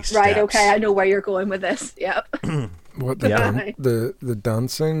God! Right? Okay, I know where you're going with this. Yep. What the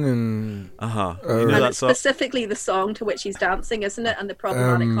dancing and and specifically the song to which he's dancing, isn't it? And the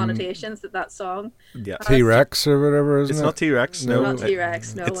problematic connotations that song. Yeah, T-Rex or whatever, isn't it? It's not T-Rex. No, not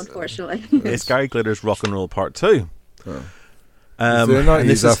T-Rex. No, unfortunately. It's Gary Glitter's Rock and Roll Part 2. Oh. Did they not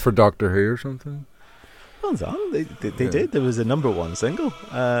use that for Doctor Who or something? They did. There was a #1 single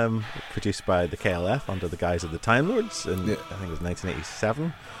produced by the KLF under the guise of the Time Lords, and I think it was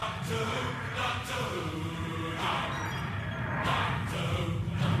 1987.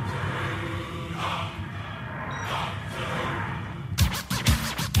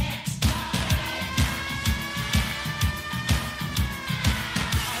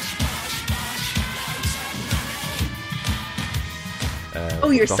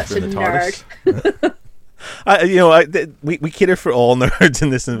 You're Doctor such a in the nerd. TARDIS. We cater for all nerds in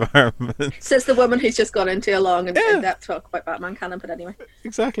this environment. Says the woman who's just gone into a long and in-depth talk about Batman canon, but anyway.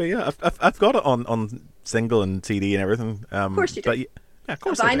 Exactly, yeah. I've got it on single and CD and everything. Of course you do. But, yeah, of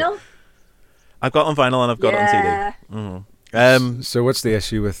course On I do. vinyl? I've got it on vinyl and I've got it on CD. Mm-hmm. So what's the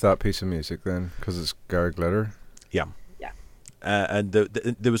issue with that piece of music then? Because it's Gary Glitter. Yeah. Yeah. And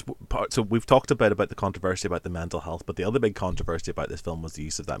there was part. So we've talked about the controversy about the mental health, but the other big controversy about this film was the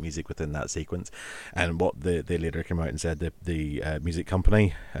use of that music within that sequence. And what they later came out and said that the music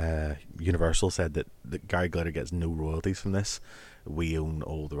company, Universal, said that Gary Glitter gets no royalties from this. We own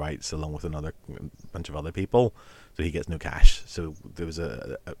all the rights along with another bunch of other people, so he gets no cash. So there was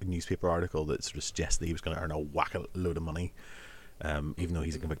a newspaper article that sort of suggests that he was going to earn a whack a load of money, even though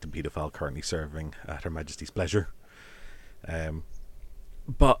he's a convicted paedophile currently serving at Her Majesty's pleasure.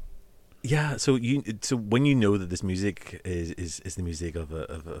 But yeah, so when you know that this music is the music of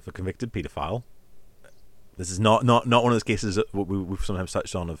a convicted paedophile, this is not one of those cases that we've sometimes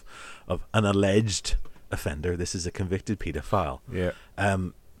touched on of an alleged offender. This is a convicted paedophile. Yeah.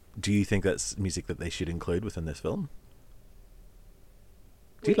 Do you think that's music that they should include within this film?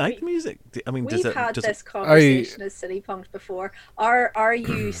 Do you like the music? We've had this conversation as City Punks before. Are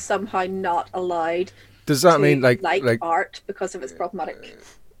you somehow not allowed? Does that mean like art because of its problematic?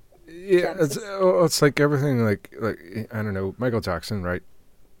 Yeah, it's like everything. Like I don't know, Michael Jackson, right?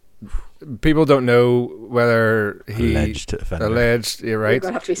 People don't know whether he alleged offender. Alleged, yeah, right. We're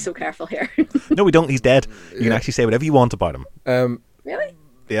gonna have to be so careful here. No, we don't. He's dead. You can actually say whatever you want about him. Really?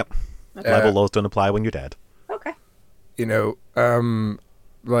 Yep. Okay. Libel laws don't apply when you're dead. Okay. You know,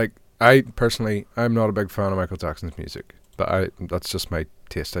 like I personally, I'm not a big fan of Michael Jackson's music, but that's just my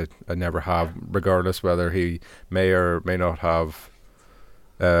taste. I never have, regardless whether he may or may not have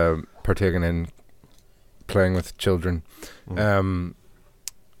partaken in playing with children.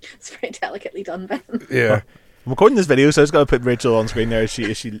 It's very delicately done, Ben. Yeah. I'm recording this video, so I just got to put Rachel on screen there as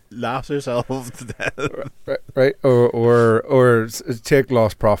she laughs herself to death. Right. Or take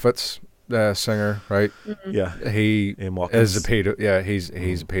Lost Prophets, singer, right? Mm-hmm. Yeah. He Ian Watkins. is a pedo. Yeah, he's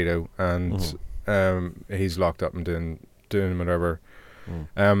a pedo, and he's locked up and doing whatever.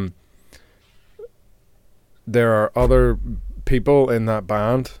 There are other people in that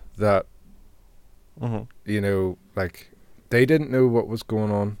band that you know, like, they didn't know what was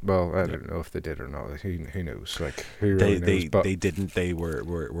going on. Well, I don't know if they did or not. Who knows? Like, who really knows? But they didn't. They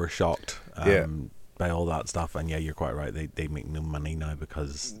were shocked by all that stuff. And yeah, you're quite right. They make no money now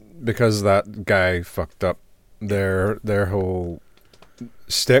because that guy fucked up their whole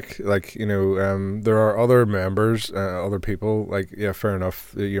stick. Like, you know, there are other members, other people. Like, yeah, fair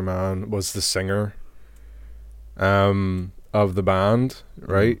enough. Your man was the singer of the band,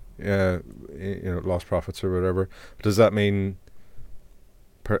 right? You know, Lost Prophets or whatever. Does that mean?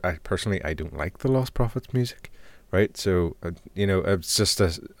 Personally, I don't like the Lost Prophets music, right? So you know, it's just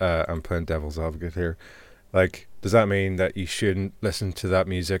I'm playing devil's advocate here. Like, does that mean that you shouldn't listen to that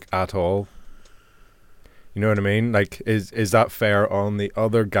music at all? You know what I mean? Like, is that fair on the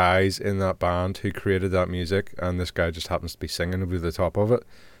other guys in that band who created that music, and this guy just happens to be singing over the top of it?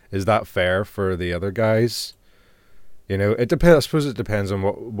 Is that fair for the other guys? You know, it depends. I suppose it depends on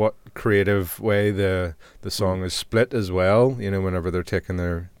what creative way the song is split as well. You know, whenever they're taking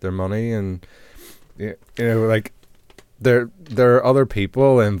their money, and you know, like there are other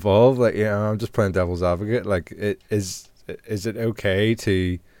people involved. Like, yeah, I'm just playing devil's advocate. Like, is it okay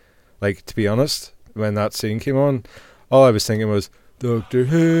to, like, to be honest, when that scene came on, all I was thinking was Doctor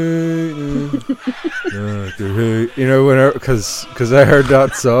Who, Doctor Who. You know, whenever because I heard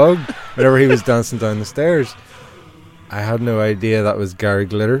that song whenever he was dancing down the stairs. I had no idea that was Gary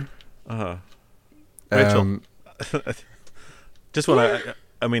Glitter. Rachel, just want to.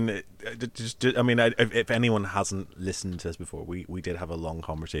 I mean, if anyone hasn't listened to this before, we did have a long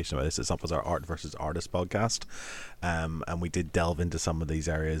conversation about this. It's up as our Art versus Artist podcast, and we did delve into some of these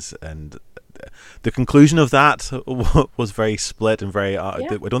areas. And the conclusion of that was very split and very. I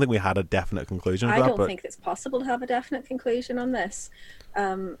don't think we had a definite conclusion. I don't think it's possible to have a definite conclusion on this.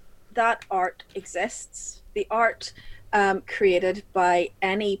 That art exists. The art created by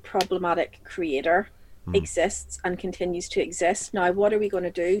any problematic creator exists and continues to exist. Now, what are we going to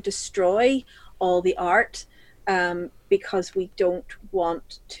do? Destroy all the art because we don't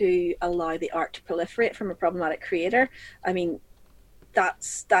want to allow the art to proliferate from a problematic creator? I mean,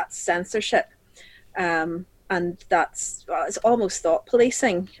 that's censorship, and it's almost thought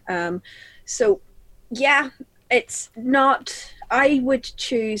policing. So, yeah, it's not. I would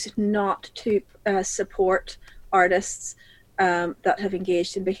choose not to support artists that have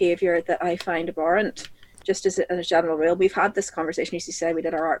engaged in behaviour that I find abhorrent, just as a general rule. We've had this conversation, as you say, we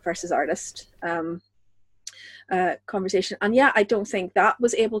did our art versus artist conversation, and yeah, I don't think that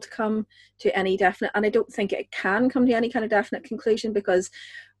was able to come to any definite, and I don't think it can come to any kind of definite conclusion, because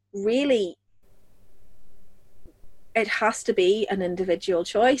really it has to be an individual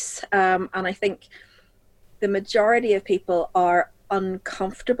choice, and I think the majority of people are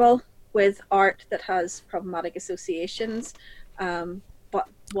uncomfortable with art that has problematic associations, but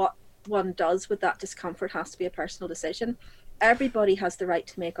what one does with that discomfort has to be a personal decision. Everybody has the right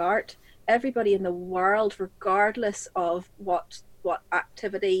to make art. Everybody in the world, regardless of what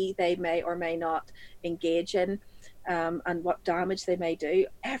activity they may or may not engage in, and what damage they may do,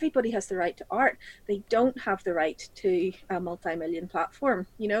 everybody has the right to art. They don't have the right to a multi-million platform.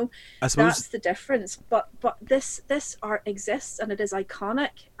 You know, I suppose that's the difference. But this art exists, and it is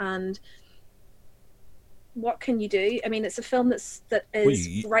iconic. And what can you do? I mean, it's a film that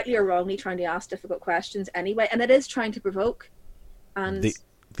is rightly or wrongly trying to ask difficult questions anyway, and it is trying to provoke. And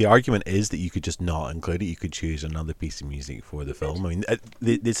the argument is that you could just not include it. You could choose another piece of music for the film. I mean,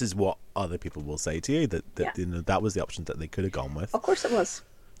 this is what other people will say to you, that you know, that was the option that they could have gone with. Of course it was.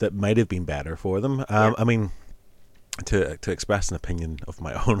 That might have been better for them. I mean, to express an opinion of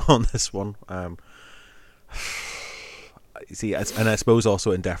my own on this one, see, and I suppose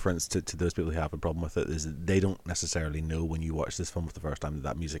also in deference to those people who have a problem with it, is that they don't necessarily know when you watch this film for the first time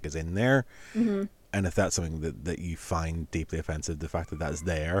that music is in there. Mm-hmm. And if that's something that you find deeply offensive, the fact that that's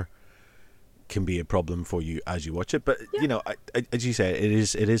there can be a problem for you as you watch it. But you know, as you say, it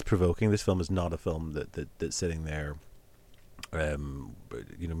is provoking. This film is not a film that's sitting there,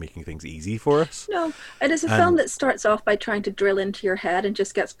 you know, making things easy for us. No, it is a film that starts off by trying to drill into your head and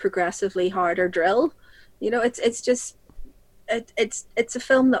just gets progressively harder drill. You know, it's a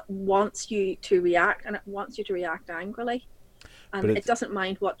film that wants you to react, and it wants you to react angrily. And it doesn't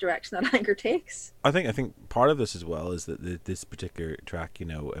mind what direction that anger takes. I think part of this as well is that this particular track, you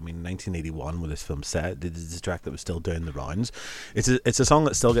know, I mean, 1981 when this film set, this is a track that was still doing the rounds. It's a song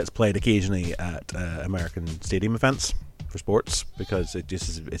that still gets played occasionally at American stadium events for sports, because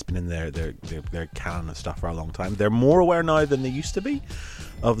it's been in their canon of stuff for a long time. They're more aware now than they used to be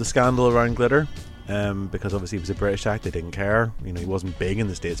of the scandal around Glitter. Because obviously he was a British act, they didn't care. You know, he wasn't big in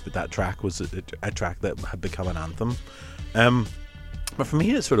the States, but that track was a track that had become an anthem. But for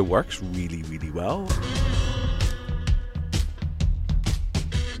me, it sort of works really, really well.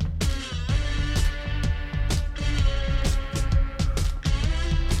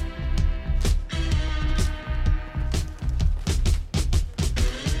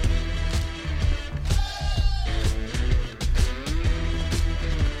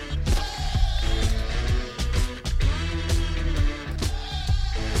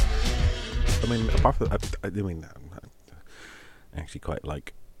 Apart from I actually quite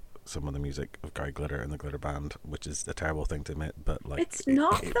like some of the music of Gary Glitter and the Glitter Band, which is a terrible thing to admit, but like it's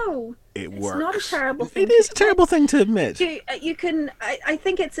not though. It works. It's not a terrible thing. It is a terrible thing to admit. You can. I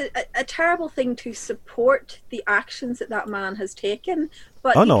think it's a terrible thing to support the actions that man has taken.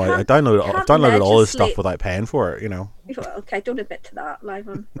 But I downloaded all his stuff without paying for it. You know. Okay, don't admit to that live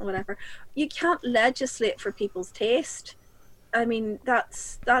on or whatever. You can't legislate for people's taste. I mean,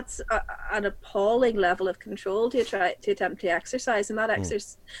 that's an appalling level of control to attempt to exercise, and that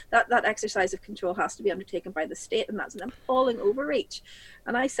exercise of control has to be undertaken by the state, and that's an appalling overreach.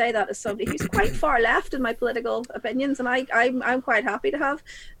 And I say that as somebody who's quite far left in my political opinions, and I'm quite happy to have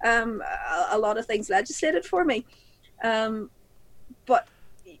a lot of things legislated for me, but.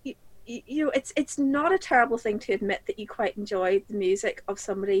 You know, it's not a terrible thing to admit that you quite enjoy the music of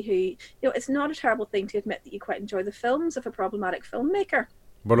somebody who, you know, it's not a terrible thing to admit that you quite enjoy the films of a problematic filmmaker.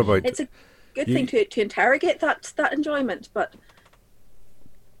 What about? It's a good thing to interrogate that enjoyment, but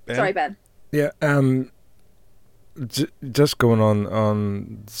Ben? Sorry, Ben. Yeah, just going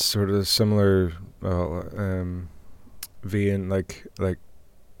on sort of similar vein, like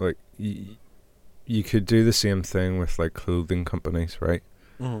you could do the same thing with like clothing companies, right?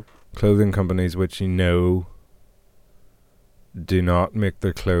 Mm-hmm. Clothing companies which, you know, do not make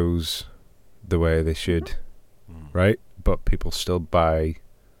their clothes the way they should, right? But people still buy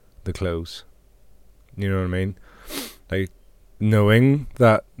the clothes. You know what I mean? Like, knowing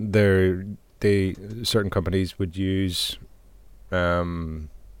that certain companies would use, I don't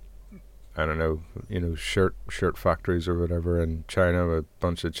know, you know, shirt factories or whatever in China, a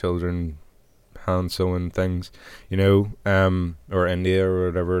bunch of children hand sewing things, you know, or India or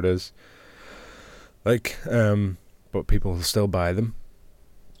whatever it is, like, but people still buy them.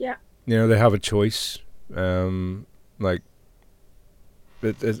 Yeah, you know, they have a choice. Like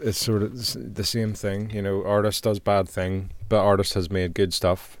it's sort of the same thing, you know. Artist does bad thing, but artist has made good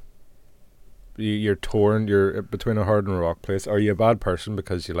stuff. you're torn. You're between a hard and rock place. Are you a bad person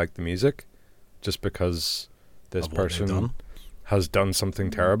because you like the music, just because this Of what they've person done. has done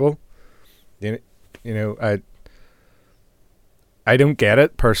something terrible? You know, I don't get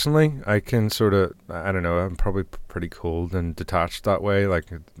it personally. I can sort of, I don't know. I'm probably pretty cold and detached that way. Like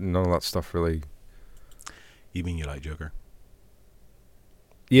none of that stuff really. You mean you like Joker?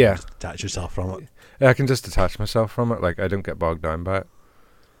 Yeah, Detach yourself from it. I can just detach myself from it. Like I don't get bogged down by it.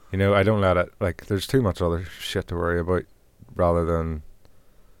 You know, I don't let it. Like there's too much other shit to worry about, rather than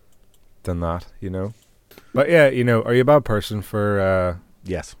that. You know. But yeah, you know, are you a bad person for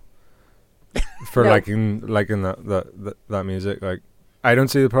Yes. for No. liking that music? Like I don't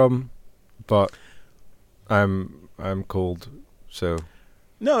see the problem, but I'm cold. So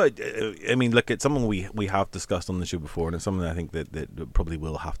No, I mean, look, it's something we have discussed on the show before, and it's something I think that probably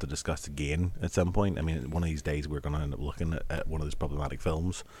will have to discuss again at some point. I mean, one of these days we're going to end up looking at one of those problematic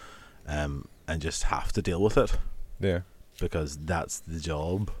films, and just have to deal with it, yeah, because that's the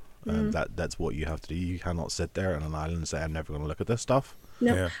job. That's what you have to do. You cannot sit there on an island and say, "I'm never going to look at this stuff."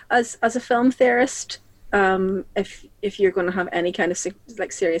 No, Yeah. as a film theorist, if you're going to have any kind of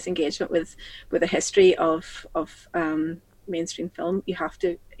serious engagement with a history of mainstream film, you have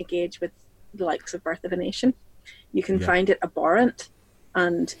to engage with the likes of Birth of a Nation. You can find it abhorrent,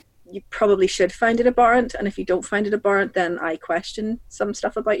 and you probably should find it abhorrent. And if you don't find it abhorrent, then I question some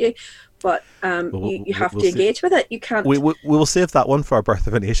stuff about you. But you have to engage with it. You can't. We will save that one for our Birth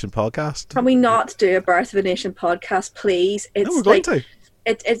of a Nation podcast. Can we not do a Birth of a Nation podcast, please? It's No, we're going to.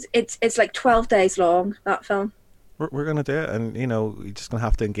 It's like 12 days long, that film. We're going to do it, and you know, you're just going to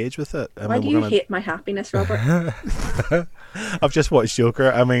have to engage with it. Why do you hate my happiness, Robert? I've just watched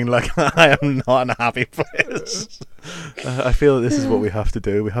Joker. I mean, like, I am not in a happy place. I feel that this is what we have to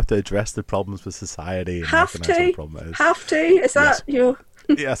do. We have to address the problems with society and Have recognize what to. the problem is. Have to. Is that you?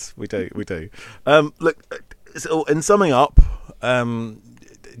 Yes, we do. We do. Look, so in summing up,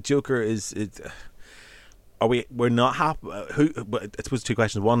 Joker is. We're not happy. I suppose two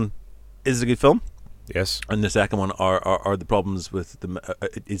questions. One, is it a good film? yes, And the second one are the problems with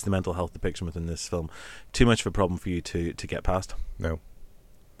is the mental health depiction within this film too much of a problem for you to get past? no.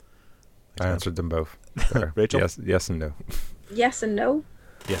 I man. answered them both. There. Rachel? Yes, and no. Yes and no.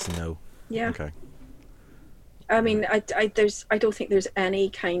 Yes and no. Yeah. Okay. I mean, I don't think there's any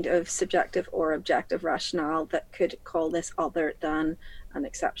kind of subjective or objective rationale that could call this other than an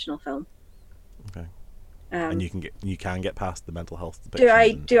exceptional film. Okay. And you can get past the mental health Do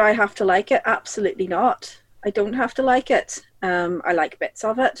depiction. I have to like it? Absolutely not. I don't have to like it. I like bits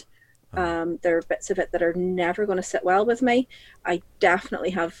of it. There are bits of it that are never going to sit well with me. I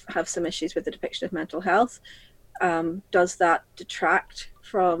definitely have some issues with the depiction of mental health. Does that detract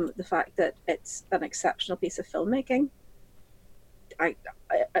from the fact that it's an exceptional piece of filmmaking? I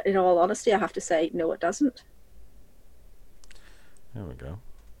in all honesty, I have to say no, it doesn't. There we go.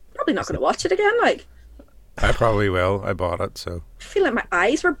 Probably not going to watch it again. Like, I probably will. I bought it, so I feel like my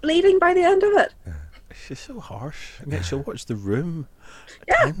eyes were bleeding by the end of it. She's so harsh. And yet she'll watch The Room.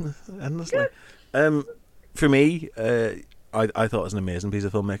 Yeah. Endlessly. For me, I thought it was an amazing piece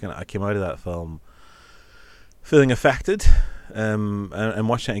of filmmaking. I came out of that film feeling affected. And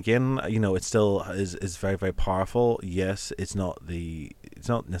watching it again, you know, it still is very, very powerful. Yes, it's not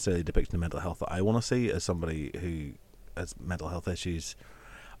necessarily a depiction of mental health that I want to see. As somebody who has mental health issues,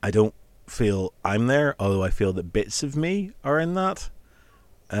 I don't feel I'm there, although I feel that bits of me are in that.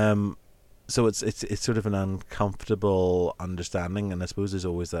 So it's sort of an uncomfortable understanding, and I suppose there's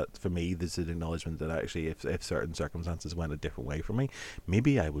always that, for me, there's an acknowledgement that actually if certain circumstances went a different way for me,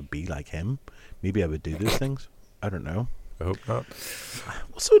 maybe I would be like him. Maybe I would do those things. I don't know. I hope not.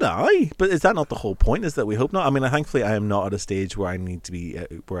 Well, so do I. But is that not the whole point? Is that we hope not? I mean, thankfully, I am not at a stage where I need to be,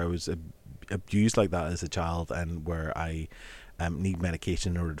 where I was abused like that as a child, and where I need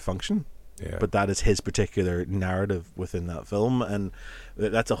medication in order to function. Yeah. But that is his particular narrative within that film, and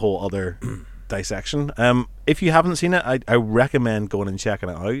that's a whole other dissection. If you haven't seen it, I recommend going and checking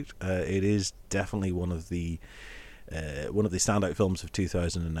it out. It is definitely one of the standout films of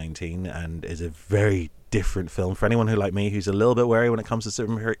 2019, and is a very different film for anyone who, like me, who's a little bit wary when it comes to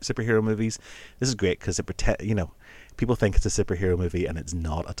superhero movies. This is great because people think it's a superhero movie, and it's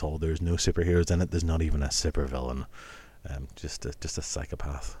not at all. There's no superheroes in it. There's not even a supervillain. Just a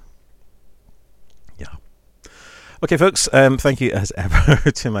psychopath. Yeah. Okay, folks. Thank you as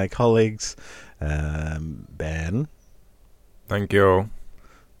ever to my colleagues, Ben. Thank you.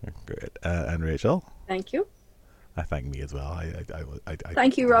 Great, and Rachel. Thank you. I thank me as well. I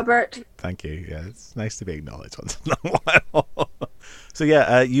Thank you, Robert. Thank you. Yeah, it's nice to be acknowledged once in a while. So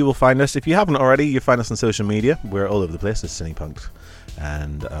yeah, you will find us, if you haven't already, you find us on social media. We're all over the place as Cinepunks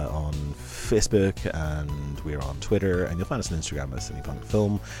and on Facebook, and we're on Twitter, and you'll find us on Instagram at Cinepunked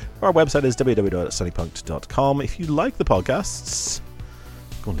Film. Our website is www.cinepunked.com. If you like the podcasts,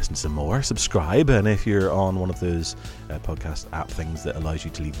 go and listen to some more, subscribe, and if you're on one of those podcast app things that allows you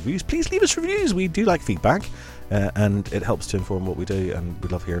to leave reviews, please leave us reviews. We do like feedback, and it helps to inform what we do, and we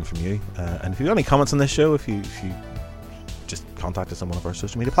love hearing from you. And if you've got any comments on this show, if you just contact us on one of our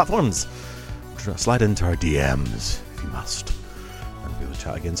social media platforms, slide into our DMs if you must, and we will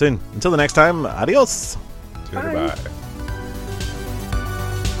chat again soon. Until the next time, adios. Goodbye.